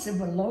Mommy said,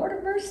 well, Lord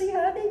of mercy,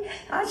 honey.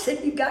 I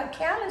said, you got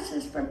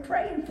calluses from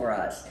praying for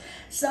us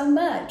so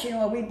much.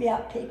 We'd be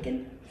out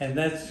picking. And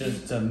that's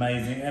just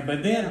amazing.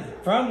 But then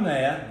from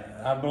that,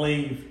 I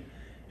believe,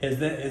 is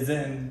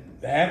then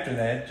after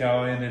that,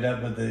 y'all ended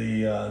up with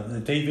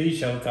the TV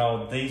show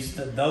called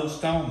Those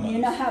Stonemans. You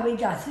know how we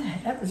got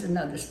that? That was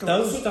another story.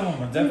 Those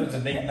Stonemans, that was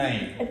a neat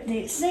name.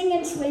 The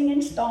singing,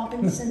 swinging,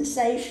 stomping,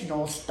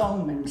 sensational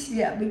Stonemans.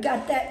 Yeah, we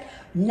got that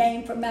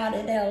name from out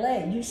at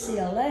L.A.,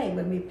 UCLA,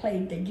 when we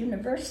played the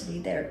university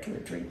there 2 or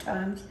 3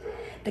 times.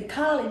 The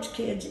college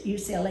kids at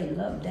UCLA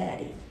loved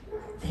Daddy.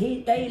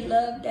 They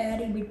loved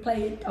Daddy. We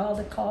played at all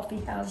the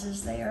coffee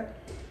houses there.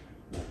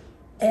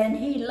 And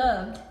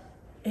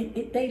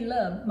they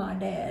loved my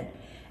dad.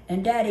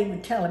 And Daddy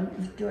would tell him it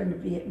was during the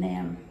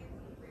Vietnam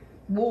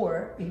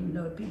War, even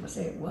though people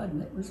say it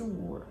wasn't, it was a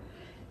war.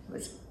 It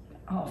was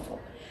awful.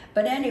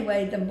 But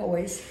anyway, the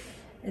boys,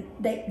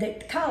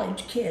 the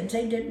college kids,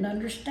 they didn't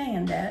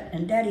understand that.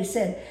 And Daddy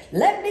said,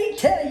 let me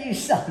tell you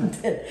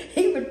something.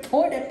 He would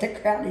point at the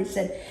crowd. He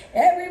said,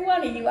 every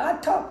one of you, I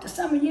talked to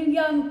some of you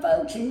young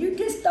folks and you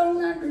just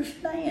don't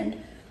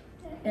understand.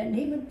 And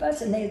he would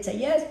fuss, and they'd say,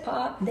 yes,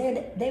 Pop.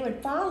 They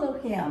would follow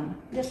him,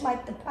 just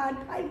like the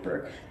Pied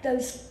Piper,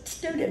 those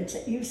students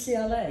at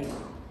UCLA.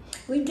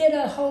 We did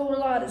a whole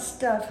lot of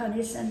stuff,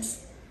 honey,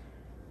 since,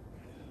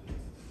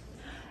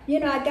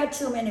 I got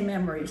so many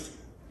memories.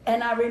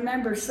 And I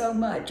remember so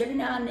much. Every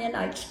now and then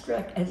I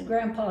struck, as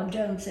Grandpa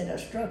Jones said, I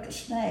struck a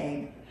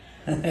snag.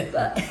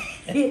 But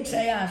he'd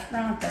say I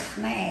struck a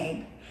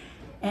snag.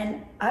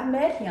 And I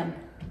met him,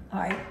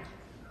 all right.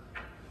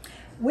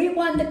 We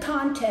won the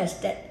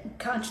contest at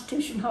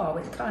Constitution Hall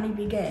with Connie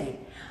Begay.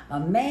 A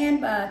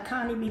Man by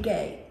Connie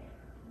Begay.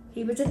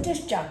 He was a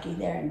disc jockey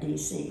there in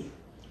D.C.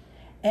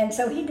 And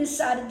so he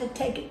decided to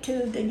take it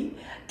to the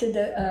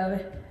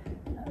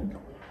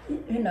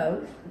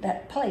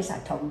that place I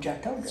told you.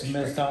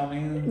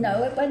 Smithsonian?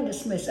 No, it wasn't the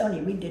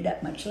Smithsonian. We did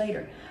that much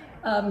later.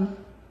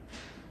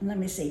 Let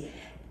me see.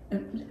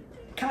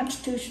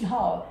 Constitution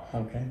Hall.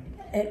 Okay.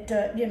 At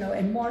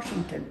in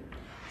Washington.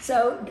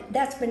 So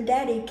that's when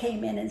Daddy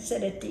came in and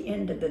sat at the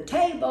end of the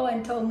table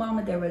and told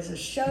Mama there was a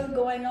show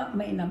going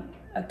on,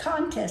 a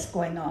contest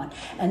going on.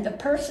 And the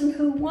person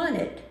who won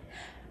it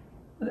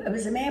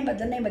was a man by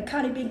the name of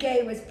Connie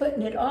Begay was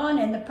putting it on,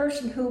 and the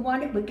person who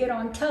won it would get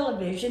on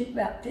television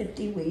about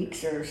 50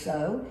 weeks or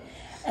so.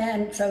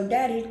 And so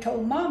Daddy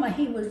told Mama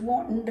he was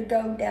wanting to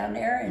go down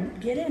there and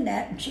get in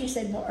that. And she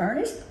said, well,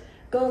 Ernest,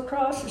 go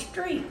across the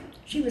street.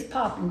 She was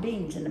popping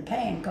beans in the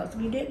pan because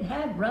we didn't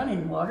have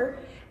running water.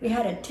 We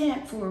had a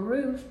tent for a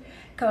roof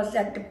because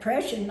that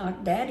depression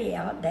knocked Daddy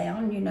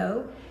down,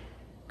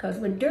 because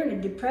during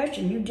the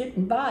Depression you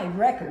didn't buy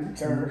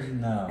records or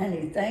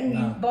anything.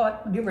 No.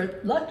 You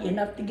were lucky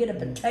enough to get a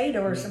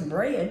potato or some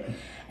bread.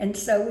 And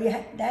so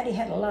Daddy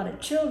had a lot of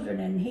children,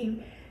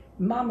 and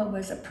Mama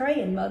was a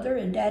praying mother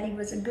and Daddy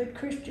was a good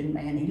Christian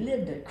man. He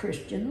lived a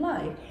Christian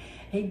life.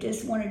 He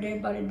just wanted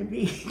everybody to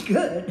be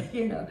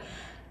good,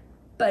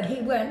 But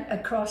he went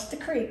across the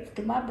creek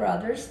to my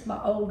brothers, my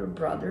older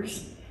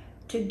brothers,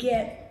 to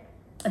get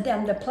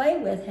them to play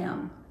with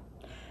him.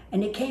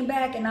 And he came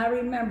back, and I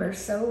remember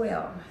so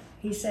well.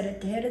 He sat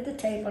at the head of the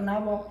table, and I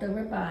walked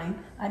over by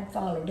him. I'd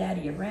follow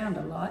Daddy around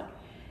a lot.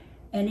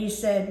 And he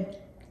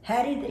said,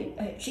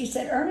 she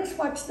said, Ernest,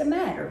 what's the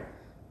matter?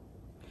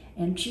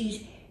 And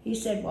he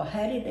said, well,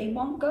 Hattie, they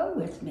won't go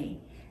with me.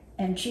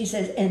 And she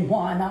says, and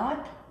why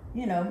not?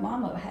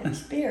 Mama had a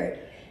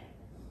spirit.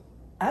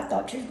 I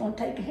thought she was going to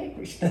take a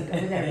hickory stick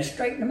over there and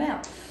straighten them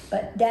out.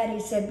 But Daddy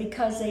said,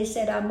 because they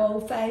said I'm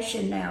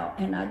old-fashioned now,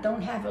 and I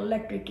don't have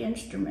electric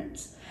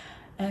instruments.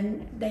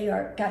 And they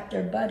got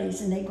their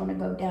buddies, and they're going to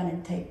go down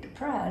and take the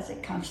prize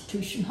at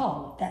Constitution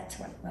Hall. That's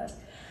what it was.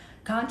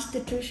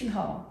 Constitution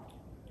Hall.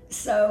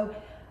 So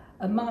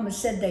Mama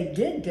said they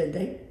did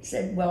they?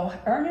 Said, well,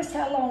 Ernest,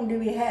 how long do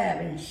we have?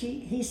 And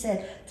he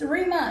said,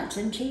 3 months.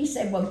 And she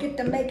said, well, get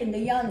to making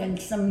the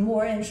youngins some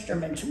more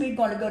instruments. We're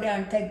going to go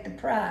down and take the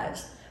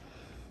prize.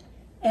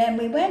 And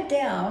we went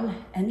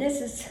down, and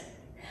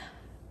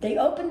they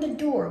opened the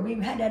door. We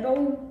had that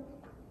old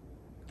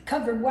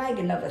covered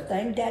wagon of a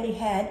thing Daddy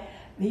had.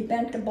 He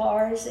bent the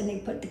bars, and he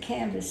put the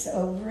canvas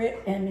over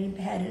it, and he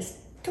had his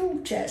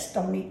tool chest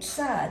on each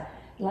side,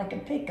 like a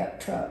pickup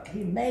truck.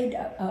 He made,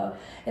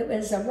 it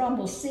was a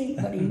rumble seat,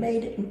 but he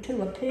made it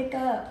into a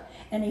pickup,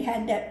 and he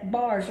had that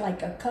bars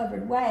like a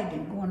covered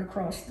wagon going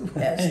across the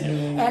west.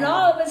 And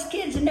all of us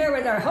kids in there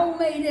with our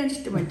homemade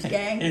instruments,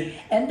 gang.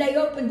 And they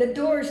opened the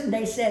doors, and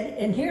they said,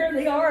 and here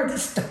they are, the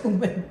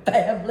Stoneman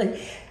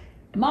family.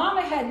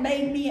 Mama had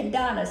made me and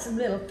Donna some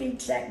little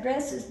feed sack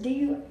dresses.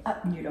 You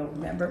don't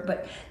remember,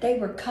 but they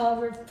were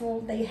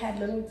colorful. They had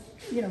little,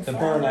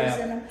 flowers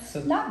in them. So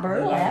not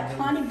burlap,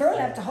 honey.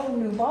 Burlap's a whole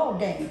new ball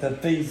game. The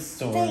feed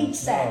store. Feed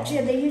sacks.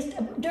 Yeah, they used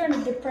to, during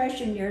the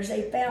Depression years.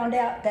 They found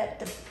out that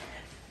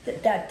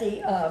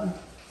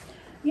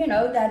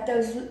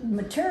those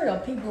material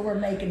people were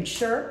making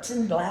shirts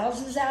and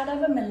blouses out of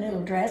them and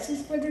little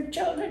dresses for their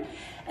children.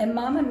 And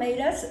Mama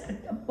made us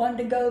one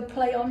to go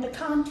play on the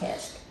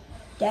contest.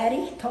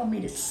 Daddy told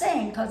me to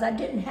sing because I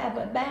didn't have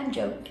a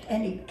banjo,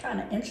 any kind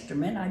of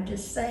instrument. I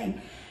just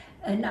sang.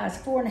 And I was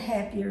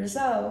 4.5 years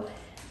old.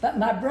 But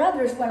my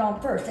brothers went on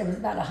first. There was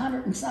about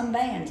 100 and some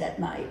bands that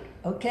night,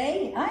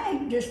 okay? I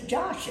ain't just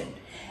joshing.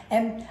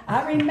 And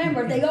I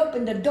remember they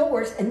opened the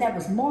doors, and there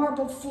was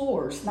marble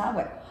floors. And I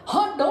went,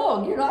 hot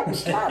dog, I could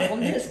slide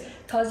on this.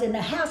 Because in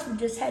the house, we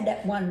just had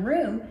that one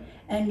room,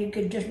 and you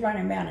could just run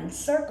around in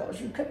circles.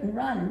 You couldn't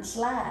run and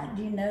slide,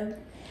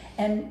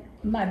 And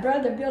my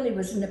brother Billy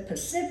was in the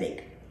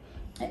Pacific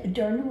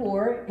during the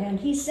war, and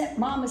he sent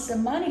Mama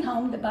some money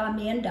home to buy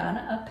me and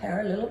Donna a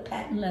pair of little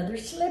patent leather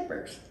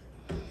slippers.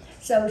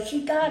 So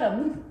she got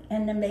them,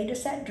 and they made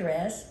us that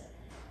dress.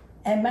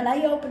 And when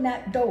I opened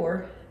that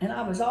door, and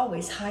I was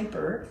always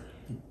hyper,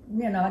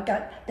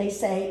 they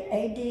say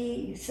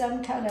AD,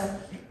 some kind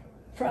of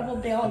trouble,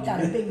 they all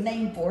got a big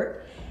name for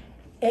it.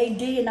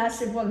 AD, and I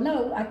said, well,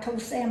 no. I told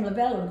Sam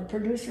Lavello, the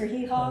producer,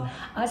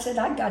 I said,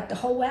 I got the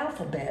whole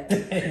alphabet. You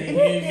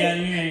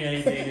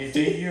ain't ADD,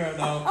 you're an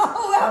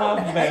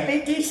alphabet.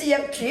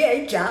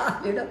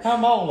 ABDCFGHI,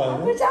 I'm all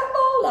of them. I'm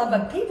all of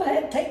them. People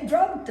had to take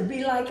drugs to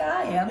be like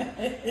I am.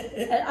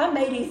 And I'm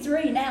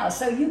 83 now,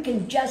 so you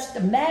can just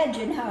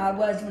imagine how I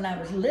was when I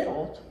was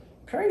little.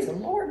 praise the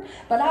Lord.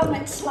 But I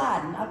went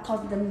sliding. I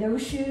called them no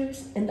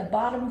shoes, and the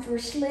bottoms were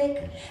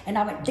slick. And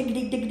I went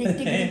diggity, diggity,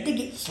 diggity,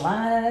 diggity,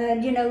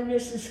 slide,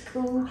 this is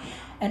cool.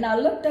 And I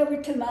looked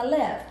over to my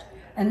left,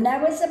 and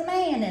there was a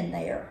man in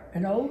there,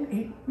 an old,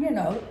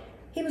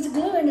 he was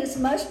gluing his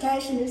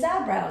mustache and his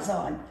eyebrows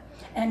on.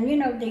 And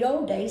the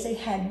old days, they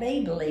had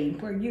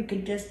Maybelline, where you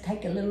could just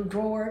take a little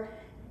drawer,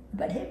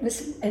 but it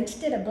was,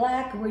 instead of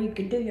black, where you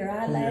could do your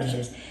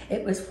eyelashes,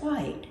 it was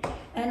white.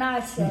 And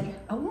I said,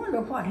 I wonder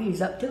what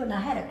he's up to. And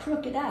I had a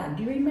crooked eye.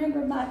 Do you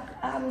remember my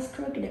eye was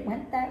crooked? It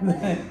went that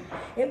way.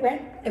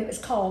 It was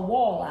called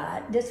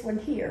walleye. This one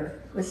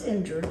here was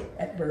injured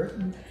at birth,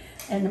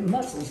 and the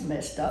muscles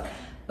messed up.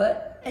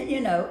 But,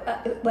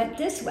 it went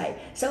this way.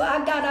 So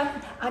I got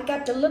up, I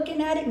got to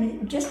looking at it,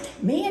 and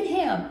just me and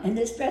him, and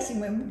this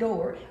dressing room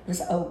door was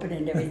open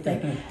and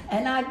everything.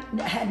 And I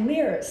had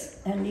mirrors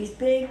and these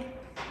big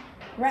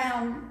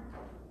round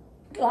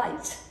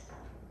lights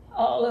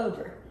all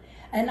over.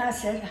 And I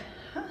said,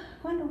 I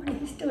wonder what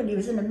he's doing. He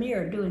was in the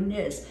mirror doing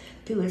this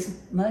to his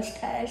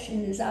mustache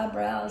and his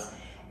eyebrows,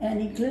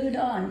 and he glued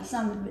on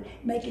some,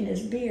 making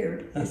his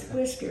beard, his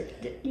whisker,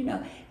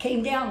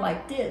 came down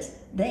like this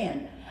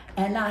then.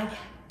 And I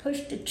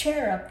pushed a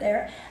chair up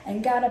there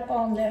and got up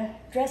on the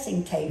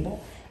dressing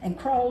table and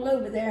crawled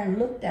over there and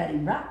looked at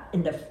him right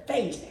in the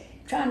face,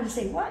 trying to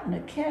say, what in the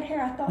cat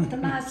hair, I thought to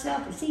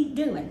myself, is he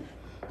doing?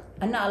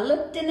 And I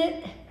looked in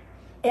it,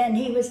 and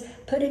he was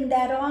putting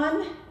that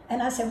on.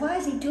 And I said, why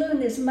is he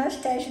gluing his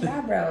mustache and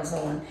eyebrows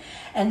on?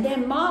 And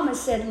then Mama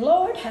said,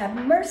 Lord, have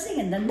mercy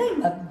in the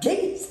name of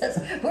Jesus.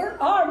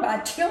 Where are my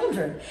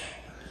children?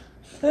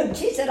 And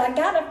she said, I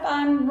got to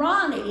find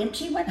Ronnie. And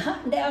she went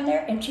hunting down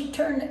there, and she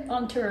turned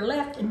onto her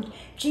left, and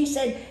she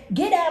said,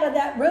 get out of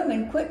that room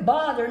and quit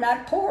bothering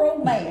that poor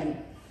old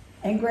man.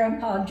 And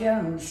Grandpa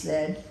Jones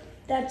said,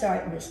 that's all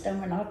right, Miss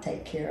Stoneman, I'll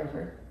take care of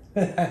her.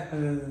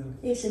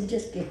 He said,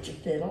 just get your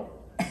fiddle.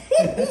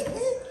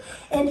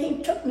 And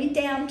he took me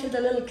down to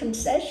the little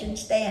concession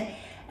stand,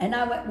 and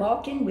I went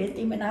walking with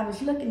him, and I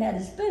was looking at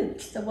his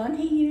boots, the one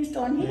he used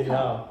on his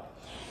haul.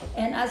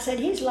 And I said,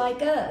 he's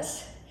like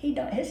us.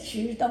 His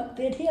shoes don't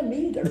fit him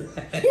either.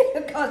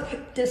 Because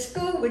the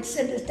school would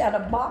send us down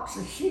a box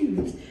of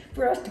shoes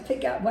for us to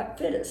pick out what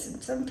fit us.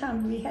 And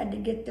sometimes we had to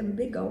get them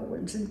big old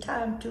ones and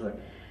tie them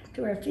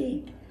to our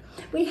feet.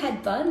 We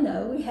had fun,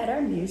 though. We had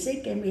our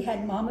music, and we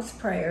had Mama's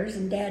prayers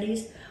and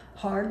Daddy's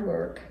hard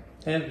work.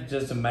 It was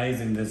just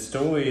amazing, the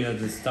story of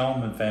the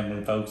Stoneman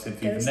family, folks. We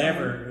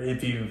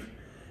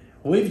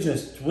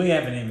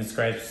haven't even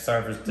scratched the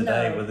surface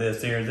today with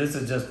this here. This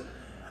is just,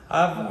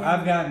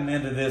 I've gotten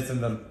into this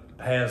in the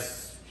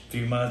past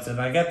few months,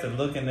 and I got to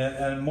looking at,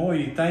 and the more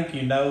you think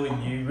you know,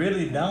 and you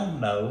really don't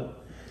know,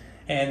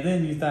 and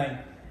then you think,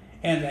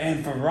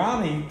 and for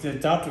Ronnie, to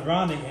talk to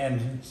Ronnie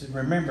and to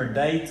remember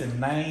dates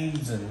and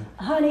names and.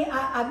 Honey,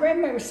 I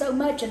remember so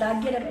much, and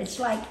I get them. It's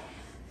like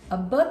a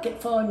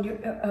bucket full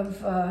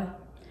of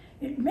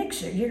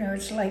mixer,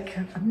 it's like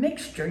a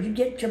mixture. You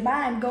get your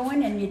mind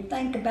going, and you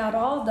think about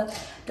all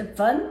the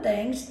fun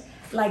things.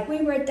 Like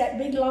we were at that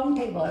big long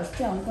table I was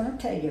going to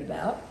tell you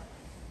about.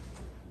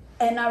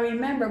 And I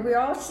remember we were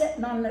all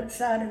sitting on the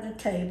side of the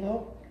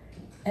table.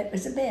 It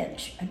was a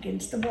bench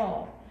against the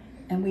wall.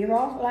 And we were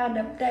all lined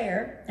up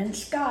there, and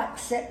Scott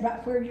sat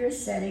right where you're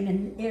sitting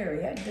in the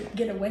area to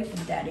get away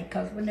from Daddy,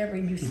 because whenever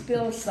you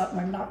spill something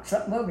or knock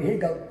something over, he'd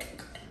go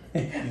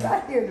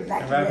right here to the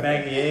back of Right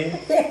back here?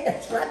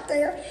 Yes, right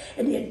there.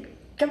 And he'd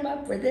come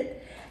up with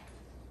it.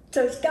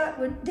 So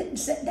Scott didn't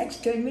sit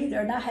next to him either,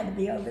 and I had to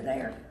be over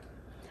there.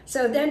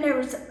 So then there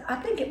was, I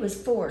think it was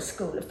 4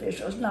 school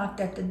officials knocked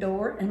at the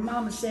door, and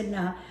Mama said,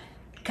 now,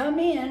 come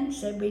in.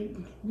 Said, we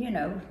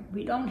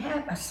don't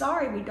have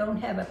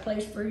a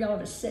place for y'all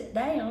to sit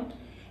down.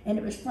 And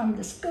it was from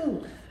the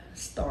school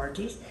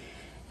authorities.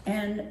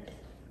 And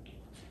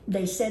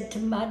they said to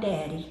my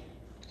daddy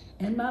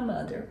and my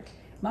mother,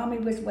 Mommy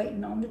was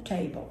waiting on the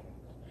table.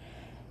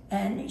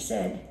 And he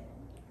said,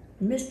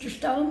 Mr.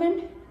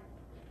 Stoneman,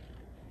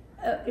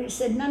 he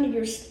said, none of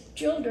your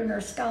children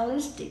are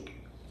scholastic.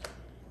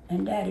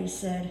 And Daddy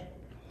said,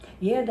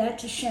 yeah,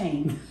 that's a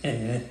shame.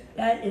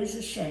 That is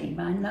a shame,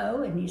 I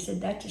know. And he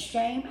said, that's a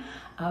shame.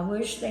 I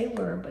wish they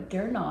were, but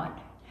they're not.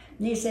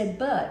 And he said,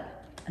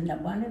 but, and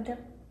one of the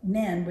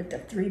men with the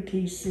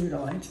 3-piece suit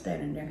on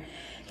standing there,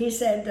 he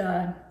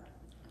said,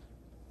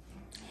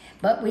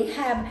 but we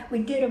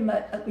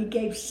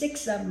gave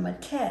 6 of them a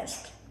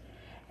test.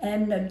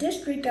 And the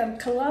District of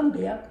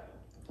Columbia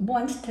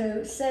wants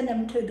to send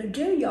them to the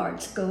Juilliard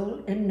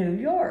School in New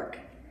York.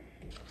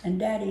 And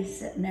Daddy's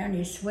sitting there, and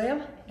he said,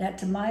 well,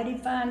 that's a mighty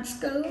fine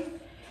school,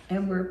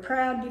 and we're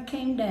proud you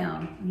came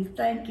down. We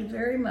thank you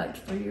very much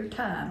for your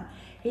time.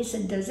 He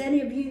said, does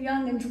any of you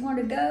youngins want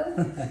to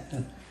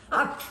go?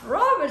 I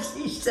promise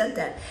he said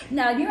that.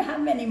 Now, you know how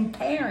many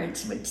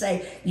parents would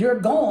say, you're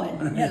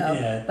going,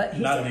 Yeah, but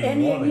he said,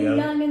 any of you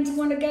youngins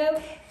want to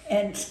go?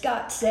 And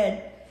Scott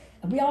said,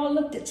 we all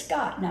looked at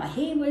Scott. Now,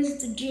 he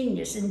was the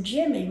genius, and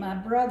Jimmy, my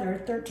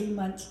brother, 13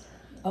 months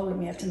older than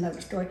me, that's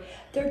another story,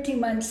 13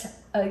 months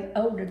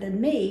older than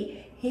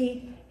me,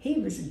 he he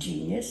was a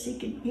genius.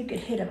 You could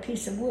hit a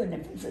piece of wood,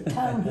 and if it was a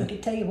tone, he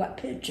could tell you what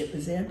pitch it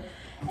was in.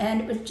 And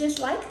it was just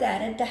like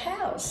that at the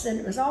house, and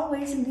it was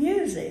always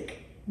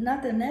music,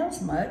 nothing else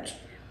much.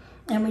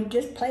 And we'd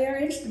just play our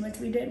instruments.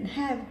 We didn't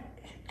have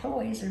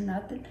toys or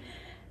nothing.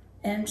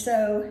 And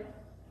so,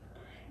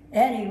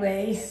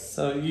 anyway.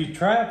 So you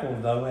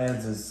traveled, though,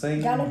 as a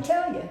singer? Gotta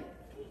tell you,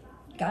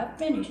 got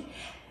finished.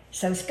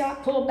 So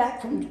Scott pulled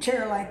back from the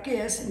chair like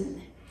this,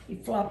 and he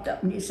flopped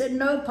up and he said,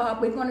 "No,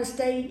 Pop, we're gonna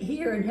stay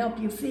here and help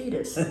you feed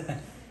us." All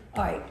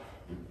right.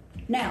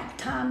 Now,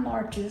 time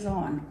marches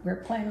on. We're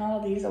playing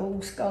all these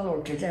old skull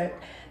orchards.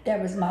 There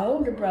was my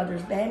older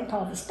brother's band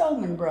called the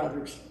Stoneman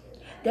Brothers.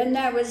 Then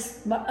there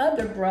was my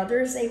other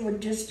brothers. They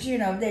would just,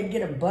 they'd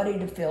get a buddy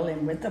to fill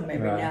in with them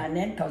every now and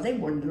then because they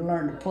wanted to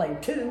learn to play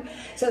too.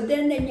 So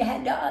then you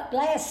had the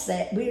last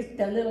set,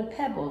 the Little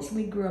Pebbles.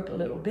 We grew up a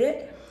little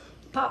bit.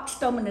 Pop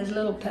Stoneman is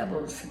Little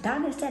Pebbles.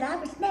 Donna said, "I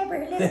was never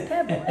a little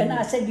pebble." And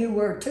I said, "You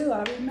were too,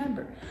 I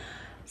remember."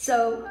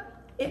 So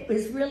it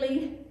was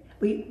really,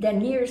 then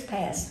years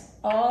passed.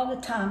 All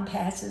the time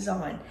passes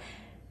on.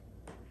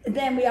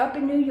 Then we up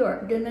in New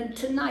York doing the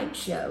Tonight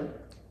Show.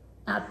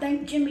 I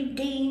think Jimmy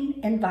Dean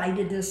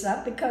invited us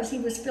up because he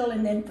was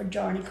filling in for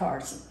Johnny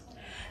Carson.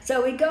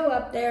 So we go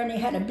up there, and he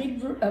had a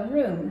big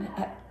room,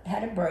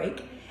 had a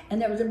break, and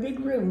there was a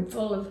big room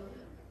full of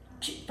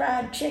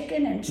fried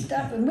chicken and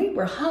stuff, and we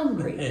were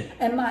hungry.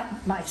 And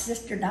my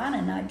sister Donna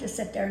and I just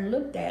sat there and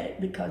looked at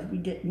it because we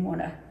didn't want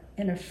to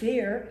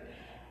interfere.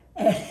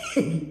 And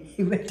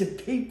he went to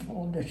people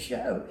on the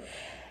show.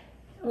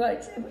 Well,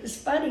 it was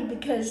funny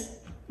because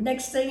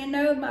next thing you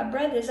know, my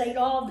brothers ate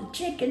all the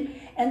chicken,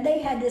 and they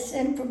had to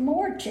send for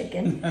more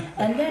chicken.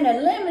 And then a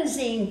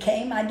limousine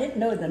came. I didn't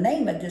know the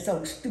name of this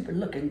old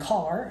stupid-looking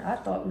car. I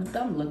thought it was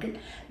dumb-looking.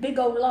 Big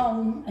old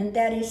long, and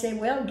Daddy said,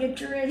 "Well, get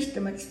your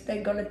instruments.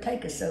 They're going to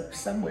take us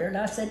somewhere." And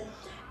I said,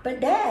 "But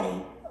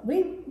Daddy,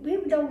 we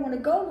don't want to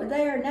go over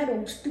there in that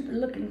old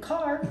stupid-looking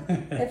car."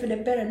 If it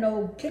had been an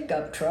old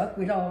pickup truck,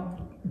 we'd all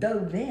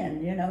dove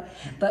in,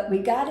 But we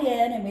got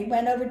in, and we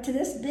went over to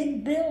this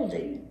big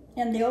building,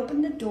 and they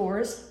opened the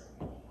doors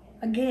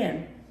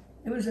again.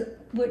 It was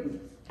wooden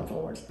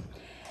floors.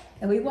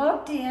 And we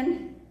walked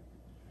in,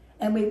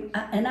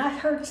 and I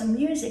heard some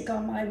music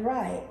on my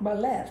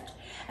left.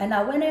 And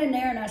I went in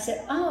there and I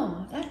said,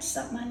 "Oh, that's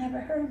something I never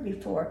heard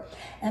before."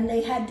 And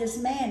they had this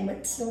man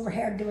with silver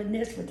hair doing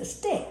this with a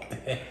stick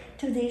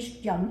to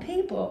these young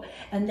people.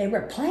 And they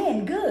were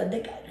playing good.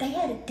 They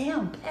had it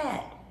down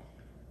pat.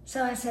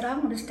 So I said, "I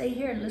want to stay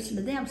here and listen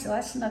to them." So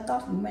I snuck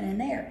off and went in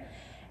there.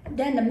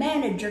 Then the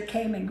manager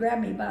came and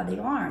grabbed me by the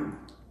arm.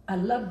 I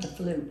loved the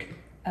flute.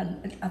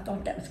 I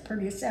thought that was the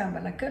prettiest sound,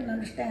 but I couldn't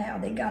understand how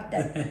they got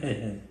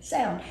that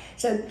sound.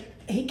 So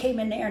he came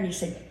in there and he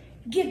said,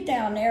 "Get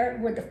down there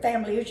where the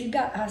family is.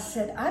 I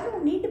said, "I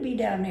don't need to be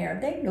down there.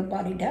 There ain't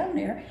nobody down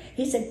there."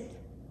 He said,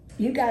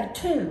 "You got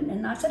to tune."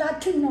 And I said, "I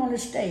tune on the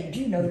stage,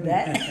 you know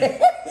that."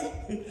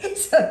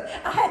 So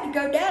I had to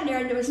go down there,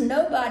 and there was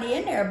nobody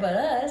in there but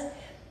us.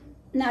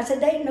 And I said,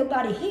 "There ain't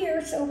nobody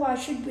here, so why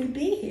should we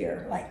be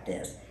here like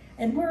this?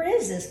 And where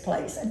is this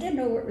place?" I didn't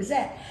know where it was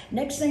at.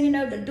 Next thing you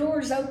know, the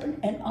doors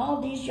opened, and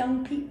all these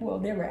young people, well,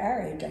 they were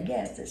our age, I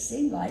guess, it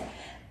seemed like,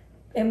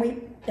 and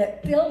it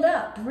filled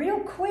up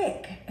real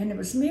quick, and there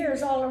was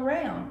mirrors all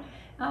around.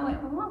 I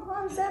went, "Well,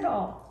 what was that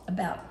all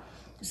about?"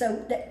 So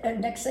the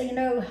next thing you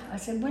know, I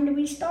said, "When do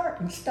we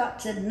start?" And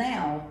Scott said,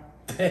 "Now."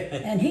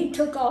 And he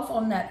took off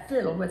on that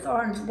fiddle with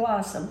Orange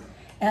Blossom.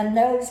 And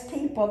those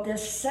people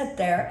just sat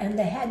there, and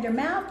they had their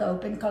mouth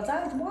open because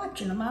I was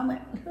watching them. I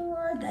went, "Who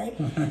are they?"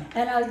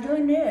 And I was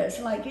doing this,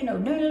 like,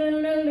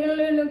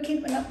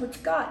 keeping up with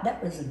Scott.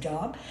 That was a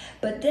job.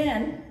 But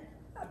then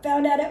I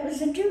found out it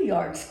was a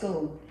Juilliard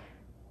school.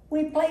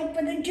 We played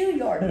for the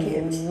Juilliard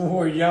kids.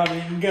 Where y'all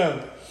didn't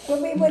go.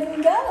 Well, we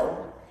wouldn't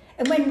go.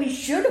 And when we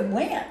should have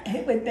went,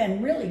 it would have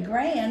been really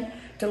grand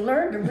to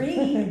learn to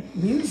read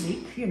music,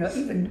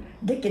 even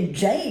Dick and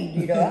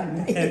Jane, Dick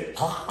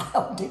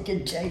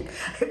and Jane.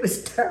 It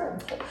was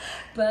terrible.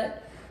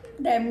 But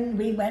then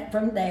we went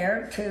from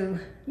there to,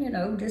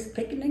 just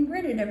picking and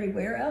grinning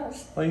everywhere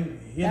else. Well,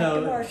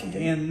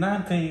 in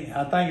I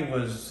think it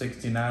was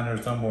 69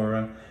 or somewhere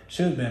around,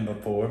 should have been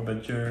before,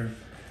 but your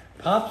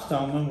Pop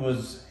Stoneman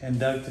was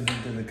inducted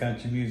into the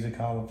Country Music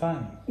Hall of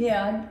Fame.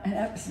 Yeah,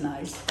 that was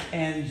nice.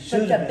 And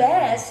but the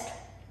best,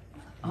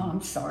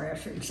 I'm sorry, I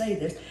shouldn't say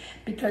this,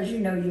 because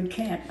you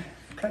can't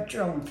cut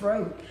your own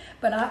throat,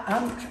 but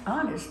I'm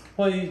honest.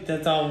 Well,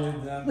 that's all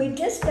we've done. We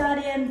just got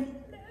in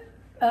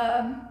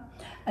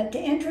at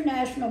the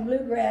International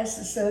Bluegrass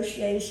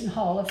Association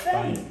Hall of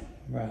Fame.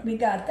 Right. We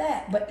got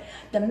that, but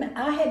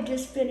I had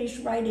just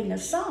finished writing a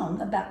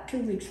song about 2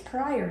 weeks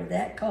prior to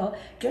that called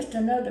 "Just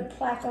Another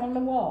Plaque on the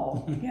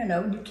Wall."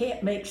 You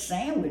can't make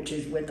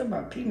sandwiches with them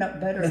or peanut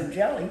butter and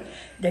jelly.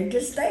 They're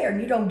just there, and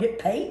you don't get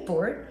paid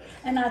for it.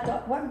 And I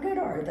thought, what good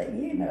are they?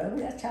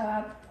 That's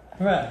how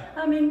Right.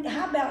 I mean,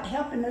 how about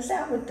helping us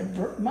out with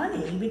the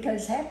money?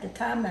 Because half the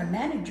time our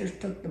managers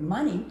took the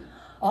money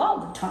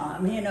all the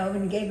time,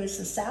 and gave us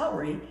a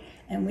salary,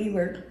 and we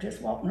were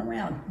just walking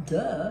around,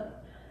 duh.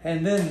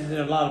 And then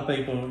there are a lot of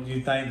people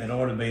you think that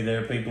ought to be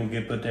there. People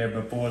get put there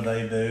before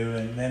they do,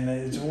 and then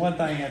it's one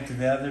thing after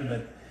the other.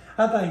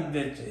 But I think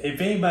that if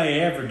anybody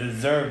ever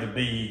deserved to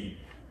be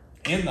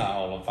in the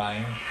Hall of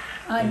Fame,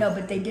 I know,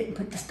 but they didn't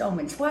put the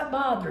Stonemans. What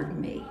bothered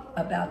me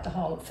about the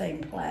Hall of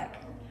Fame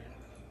plaque?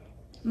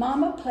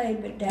 Mama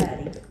played with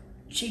Daddy.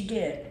 She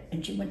did.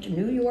 And she went to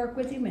New York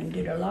with him and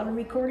did a lot of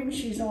recordings.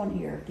 She's on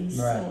here, these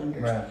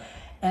cylinders. Right.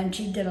 And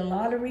she did a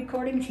lot of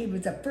recordings. He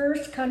was the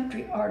first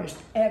country artist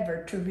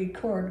ever to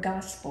record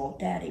gospel,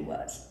 Daddy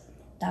was.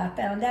 I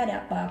found that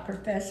out by a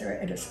professor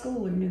at a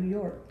school in New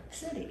York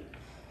City.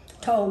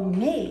 Told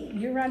me,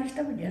 "You're Ernest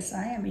Stoneman?" "Yes,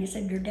 I am." He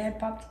said, "Your dad,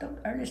 Pop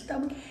Ernest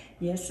Stoneman?"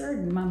 "Yes, sir."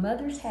 "And my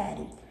mother's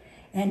Hattie."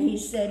 And he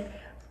said,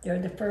 "They're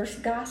the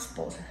first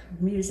gospel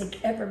music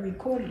ever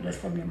recorded was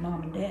from your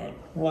mom and dad."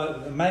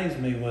 What amazed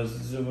me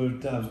was I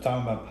was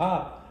talking about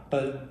Pop,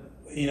 but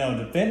you know,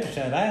 to finish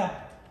that out,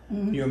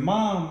 your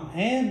mom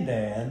and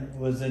dad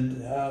was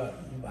in.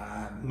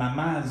 My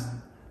mind's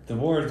the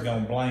word's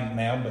gonna blank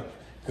now, but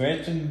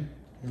Gretchen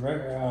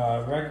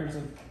Records.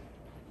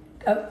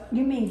 Oh,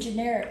 you mean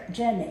Jeanette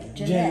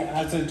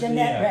yeah,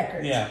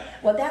 Records. yeah.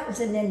 Well, that was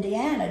in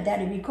Indiana,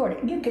 Daddy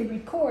recorded. You could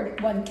record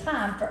at one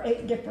time for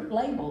 8 different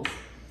labels.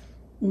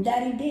 And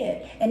Daddy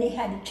did. And he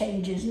had to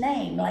change his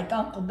name, like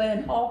Uncle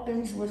Ben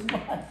Hawkins was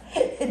one.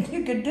 And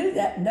you could do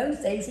that in those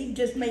days. He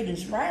just made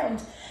his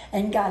rounds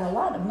and got a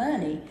lot of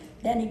money.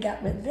 Then he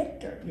got with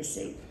Victor, you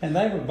see. And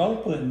they were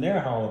both put in their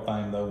Hall of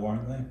Fame, though,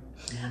 weren't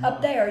they?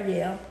 Up there,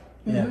 yeah.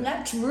 Yeah.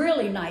 That's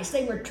really nice.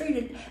 They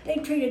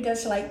treated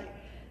us like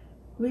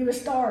we were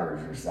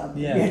stars or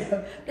something. Yeah. You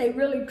know? They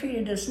really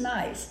treated us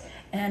nice.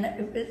 And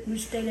we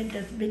stayed at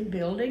this big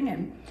building,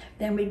 and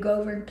then we'd go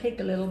over and pick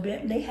a little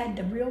bit. And they had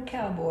the real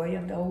cowboy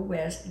of the Old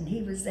West, and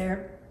he was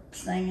there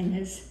singing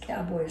his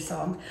cowboy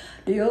songs.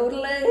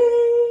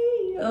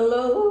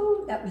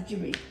 Hello. That was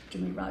Jimmy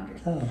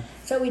Rogers. Oh.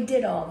 So we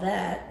did all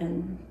that,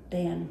 and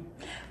then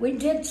we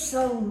did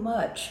so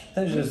much.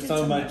 There's We just did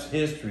so much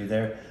history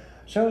there.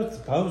 Show us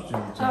the poster.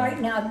 All right,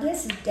 now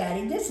this is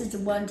Daddy. This is the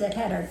ones that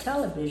had our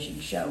television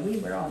show. We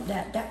were on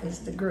that. That was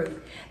the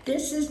group.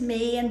 This is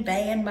me and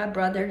Van, my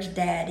brother's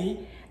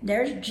daddy.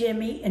 There's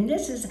Jimmy, and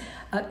this is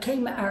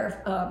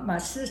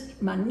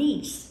my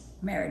niece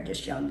married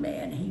this young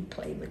man. He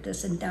played with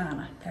us, and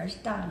Donna. There's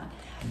Donna.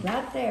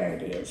 Right there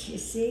it is. You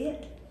see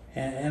it?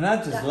 And I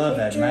just Got love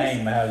that pictures?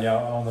 name, how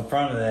y'all on the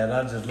front of that.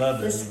 I just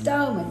love The it.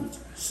 Stonemans.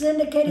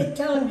 Syndicated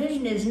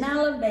television is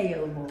now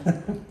available.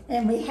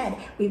 And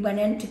we went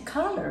into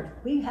color.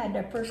 We had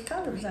our first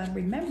colors, I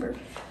remember.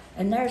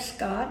 And there's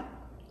Scott.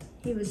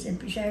 He was in,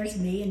 there's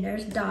me, and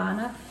there's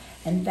Donna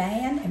and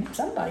Van, and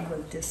somebody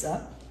wrote this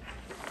up.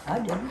 I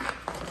didn't.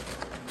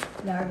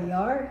 There we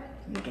are.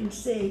 You can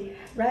see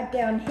right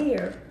down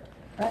here,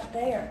 right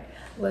there,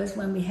 was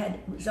when it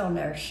was on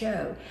our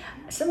show.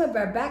 Some of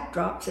our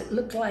backdrops, it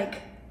looked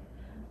like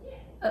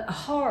a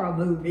horror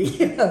movie.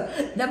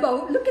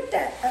 Look at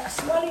that,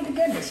 Swally to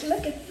goodness,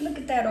 look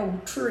at that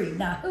old tree.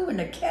 Now, who in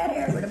the cat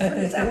hair would have put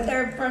us out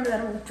there in front of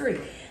that old tree?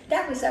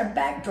 That was our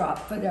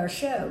backdrop for our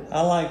show.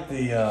 I like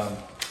the,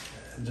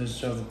 just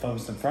show the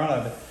folks in front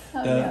of it.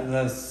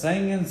 The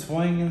singing,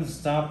 swinging,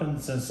 stomping,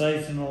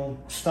 sensational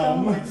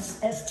Stoneman.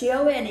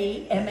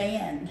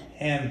 Stoneman.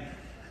 And,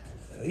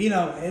 you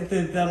know,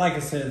 like I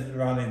said,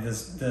 Ronnie,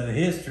 the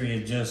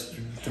history is just,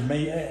 to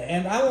me,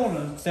 and I want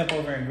to step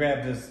over and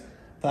grab this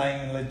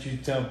thing and let you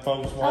tell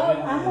folks what it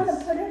is. I want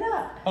to put it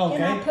up. Okay.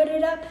 Can I put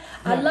it up?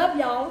 I love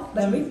y'all,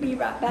 but we'll be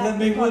right back.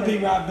 We'll be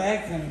right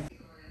back. And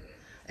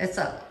It's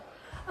up.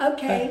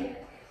 Okay.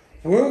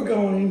 we're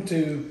going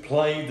to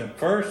play the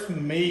first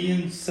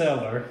million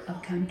seller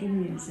Of country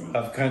music.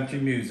 of country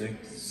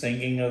music,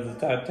 Singing of the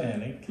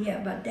Titanic.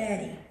 Yeah, about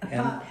Daddy.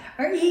 And-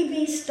 Or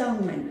E.B.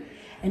 Stoneman.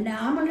 And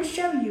now I'm going to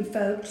show you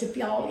folks if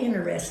y'all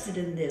interested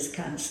in this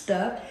kind of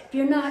stuff. If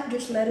you're not,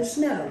 just let us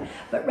know.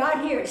 But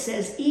right here it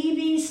says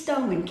E.B.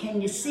 Stoneman.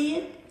 Can you see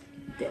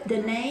it? The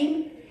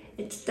name?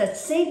 It's The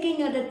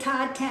Sinking of the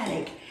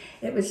Titanic.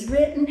 It was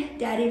written,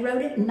 Daddy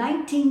wrote it in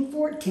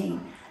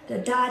 1914. The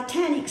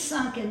Titanic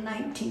sunk in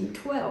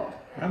 1912.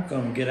 I'm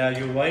going to get out of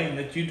your way and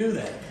let you do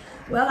that.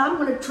 Well, I'm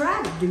going to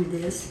try to do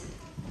this.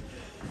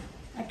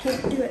 I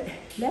can't do it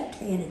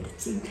left-handed,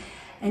 see.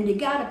 And you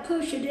got to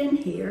push it in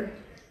here.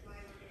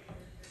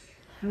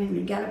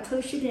 You got to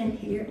push it in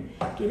here.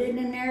 Get it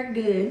in there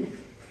good.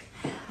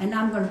 And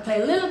I'm going to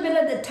play a little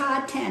bit of the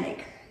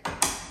Titanic.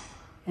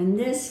 And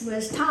this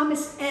was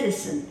Thomas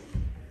Edison.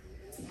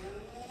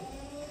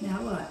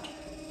 Now watch.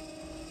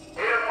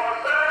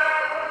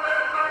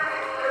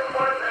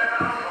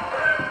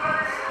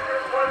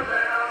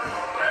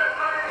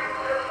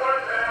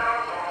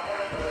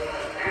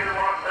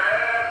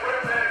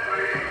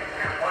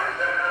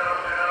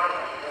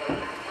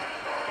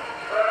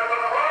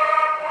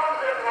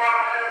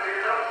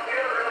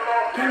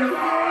 Can you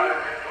hear it?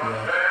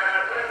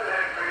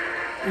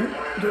 And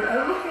get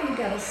over here, you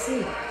gotta see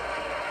it.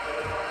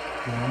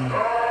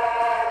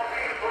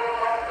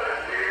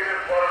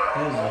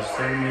 Those are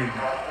so neat.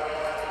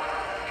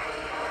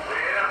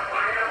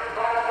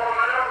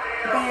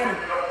 Daddy.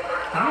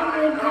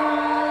 come,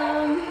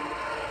 come.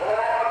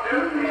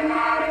 Moving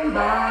out and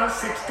by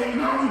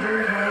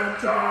 1600 head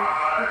to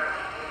back.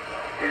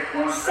 It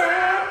was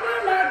sad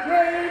when that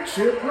great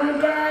ship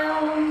went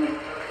down.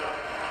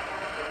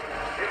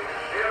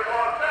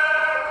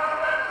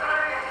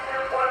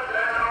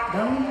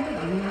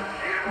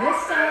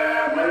 Was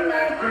sad when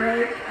that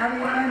great. I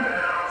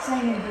remember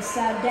singing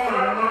beside Daddy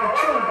when we were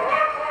children.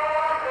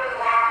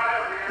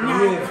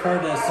 You have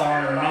heard that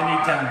song many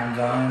times,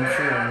 I'm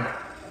sure.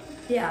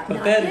 Yeah, But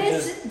now that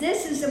is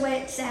this is the way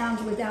it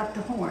sounds without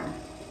the horn.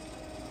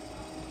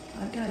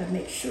 I gotta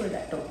make sure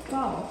that don't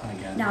fall. I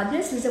got it. Now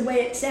this is the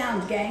way it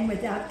sounds, gang,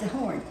 without the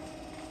horn.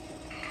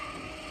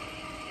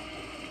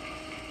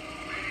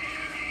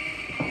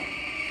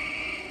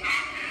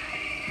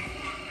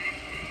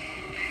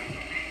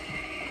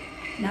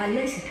 Now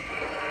listen.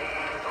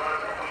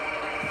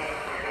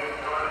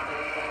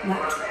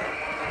 Now,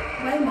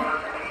 wait a minute.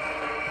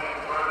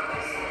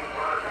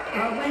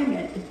 Oh, wait a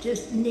minute. It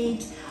just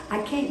needs,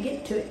 I can't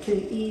get to it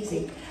too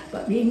easy,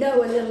 but we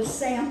know a little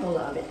sample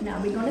of it. Now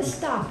we're going to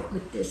stop it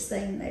with this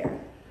thing there.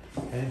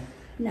 Okay.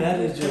 No. That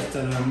is just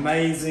an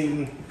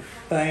amazing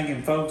thing,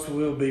 and folks,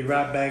 we'll be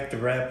right back to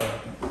wrap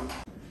up.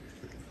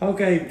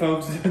 Okay,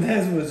 folks,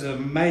 that was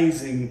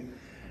amazing.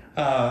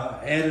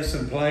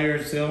 Edison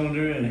player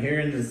cylinder, and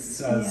hearing the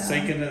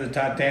sinking of the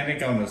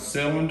Titanic on a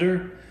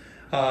cylinder.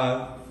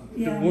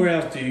 Where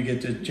else do you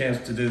get the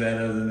chance to do that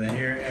other than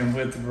here and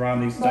with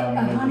Ronnie Stone?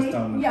 But, honey, the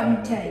Stone let me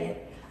family? tell you,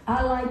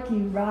 I like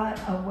you right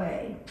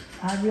away.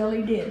 I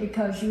really did,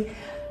 because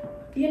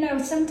you know,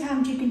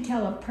 sometimes you can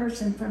tell a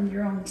person from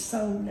your own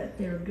soul that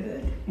they're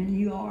good, and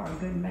you are a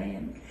good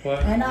man.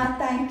 What? And I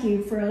thank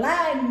you for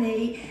allowing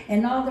me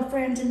and all the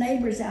friends and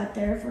neighbors out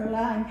there for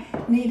allowing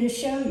me to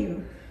show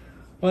you.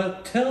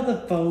 Well, tell the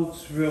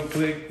folks real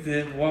quick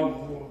that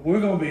we're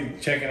going to be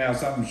checking out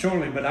something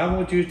shortly, but I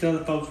want you to tell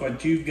the folks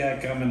what you've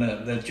got coming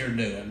up that you're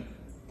doing.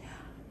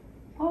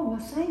 Oh, well,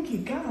 thank you,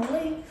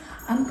 golly.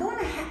 I'm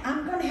gonna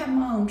have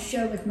my own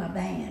show with my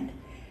band,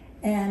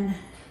 and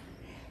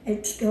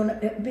it'll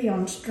be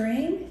on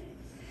stream,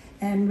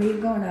 and we're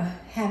gonna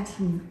have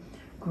some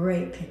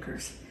great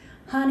pickers.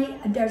 Honey,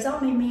 there's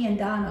only me and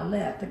Donna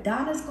left, but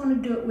Donna's gonna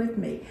do it with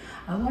me.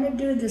 I want to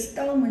do the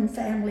Stoneman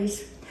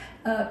family's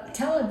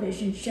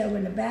television show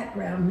in the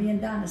background. Me and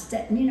Donna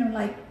sitting, you know,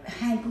 like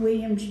Hank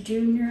Williams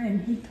Jr.,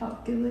 and he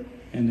talked to it.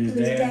 And his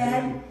to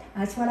dad.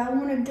 That's what I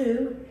want to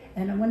do,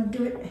 and I want to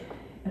do it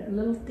at a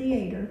little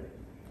theater.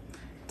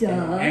 Duh.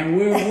 And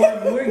we're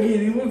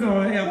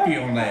going to help you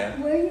on that.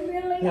 Will you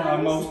really? Well, I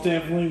honest? most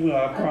definitely will,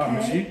 I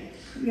promise you.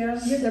 You're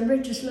the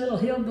richest little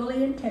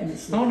hillbilly in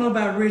Tennessee. I don't know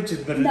about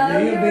riches, but No,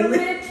 a you're hillbilly.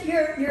 rich.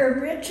 You're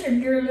rich,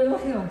 and you're a little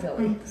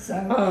hillbilly.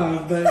 So,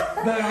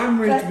 But I'm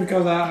rich But-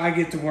 because I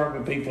get to work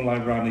with people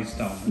like Ronnie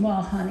Stone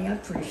well, honey, I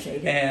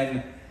appreciate it.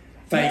 and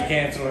Faye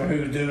Chancellor,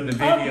 who's doing the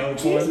video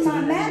for us. she's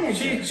my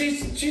manager.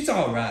 She's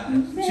all right.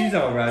 She's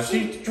all right.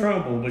 She's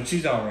trouble, but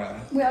she's all right.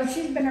 Well,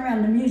 she's been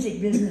around the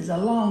music business a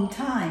long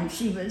time.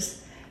 She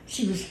was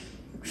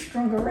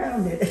strung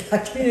around it. I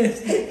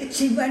guess.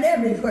 She went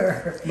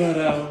everywhere.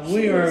 But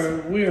we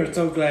are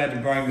so glad to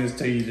bring this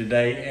to you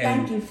today.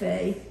 And Thank you,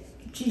 Faye.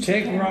 She's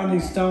check a Ronnie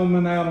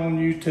Stoneman out on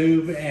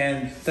YouTube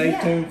and stay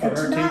tuned for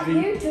it's her not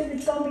TV. YouTube.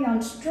 It's gonna be on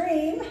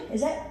stream.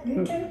 Is that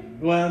YouTube?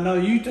 Well, no,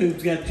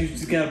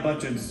 YouTube's got a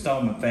bunch of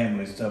Stoneman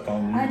family stuff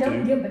on YouTube. I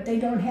don't get, but they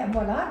don't have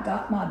what I've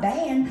got. My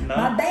band. No.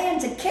 My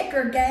band's a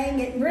kicker, gang.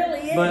 It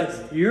really is.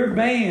 But your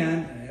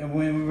band,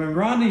 when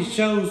Ronnie's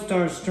show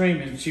starts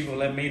streaming, she will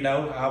let me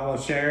know. I will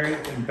share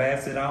it and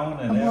pass it on,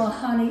 and well,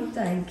 honey,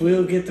 thank you.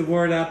 we'll get the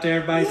word out to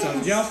everybody.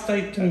 Yes. So y'all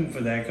stay tuned for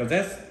that,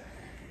 because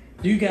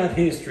you got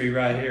history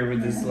right here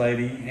with this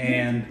lady,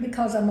 and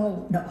Because I'm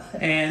old. No.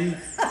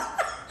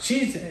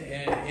 she's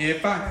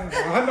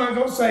I'm not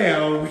gonna say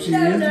how old she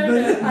No, is, no,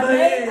 but, no.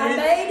 I'm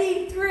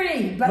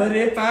 83. but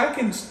if I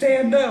can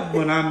stand up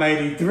when I'm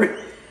 83,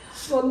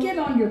 well, get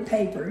on your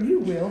paper. You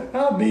will.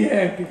 I'll be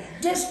happy.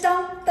 Just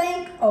don't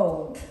think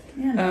old.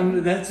 You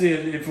know. That's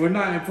it. If we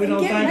don't Get think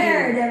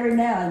married every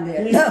now and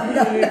then.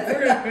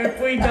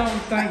 if we don't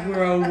think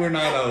we're old, we're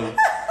not old.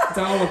 It's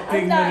all a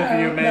figment of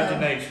your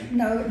imagination.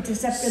 No,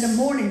 except in the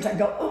mornings I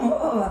go,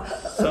 oh.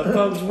 So,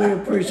 folks, we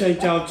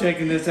appreciate y'all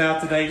checking this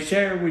out today.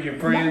 Share it with your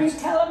Let me friends.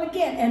 tell them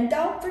again. And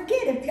don't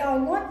forget, if y'all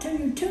want to,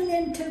 you tune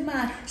into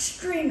my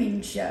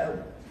streaming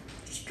show.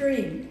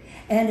 Stream.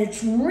 And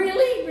it's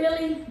really,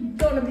 really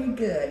going to be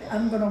good.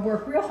 I'm going to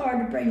work real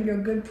hard to bring you a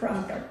good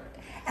product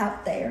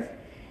out there.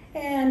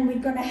 And we're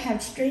going to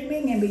have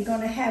streaming, and we're going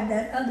to have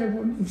that other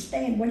one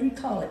stand. What do you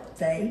call it,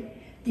 Faye?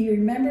 Do you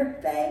remember,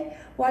 Faye,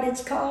 what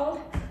it's called?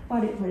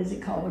 What is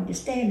it called when you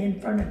stand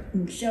in front of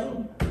and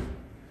show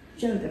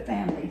the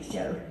family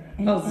show?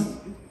 And,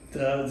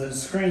 The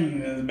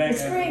screen, the back, the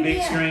screen, big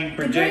yeah, screen the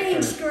projector.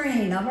 green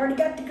screen. I've already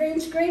got the green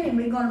screen, and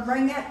we're going to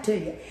bring that to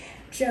you.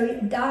 Show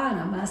you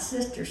Donna, my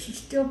sister. She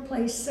still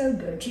plays so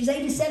good. She's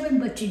 87,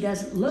 but she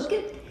doesn't look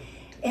it,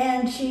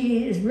 and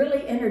she is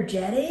really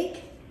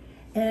energetic.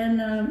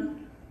 And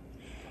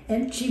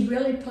and she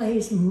really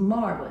plays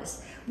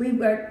marvelous. We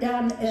were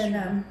down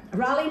in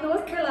Raleigh,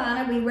 North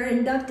Carolina. We were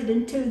inducted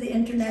into the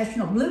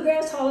International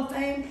Bluegrass Hall of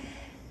Fame.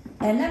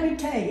 And let me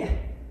tell you,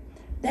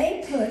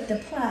 they put the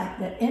plaque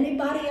that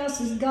anybody else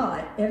has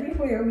got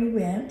everywhere we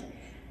went.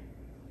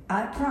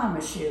 I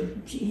promise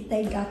you,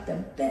 they got the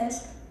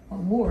best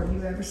award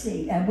you ever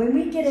see. And when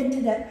we get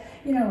into that,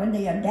 when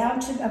they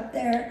announce it up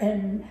there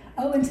in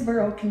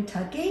Owensboro,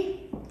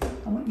 Kentucky,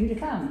 I want you to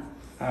come.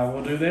 I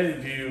will do that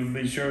if you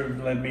be sure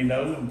to let me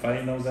know, and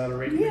Faye knows how to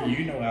reach Yeah. me.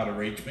 You know how to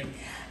reach me.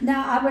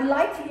 Now, I would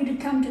like for you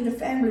to come to the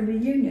family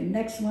reunion,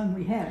 next one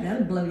we have.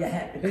 That'll blow your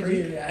hat to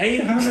creek.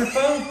 800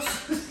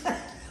 folks.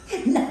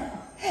 No,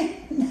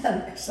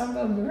 some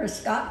of them were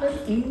Scotland,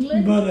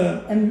 England,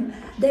 But and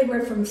they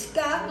were from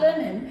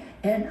Scotland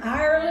and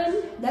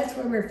Ireland. That's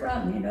where we're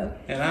from,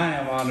 and I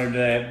am honored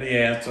to be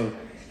asked. So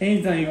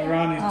anything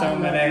Ronnie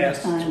Stoneman love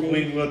asks, your honey.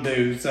 we will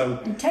do. So,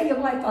 And tell your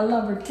wife I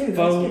love her too.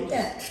 folks, Let's get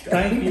that straight.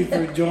 thank you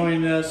for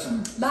joining us.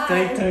 Bye.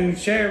 Stay tuned.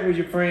 Share it with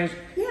your friends.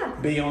 Yeah.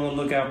 Be on the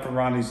lookout for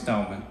Ronnie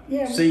Stoneman.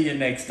 Yeah. See you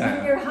next When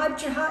time. you're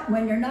hot, you're hot.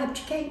 When you're not,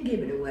 you can't give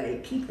it away.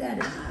 Keep that in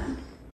mind.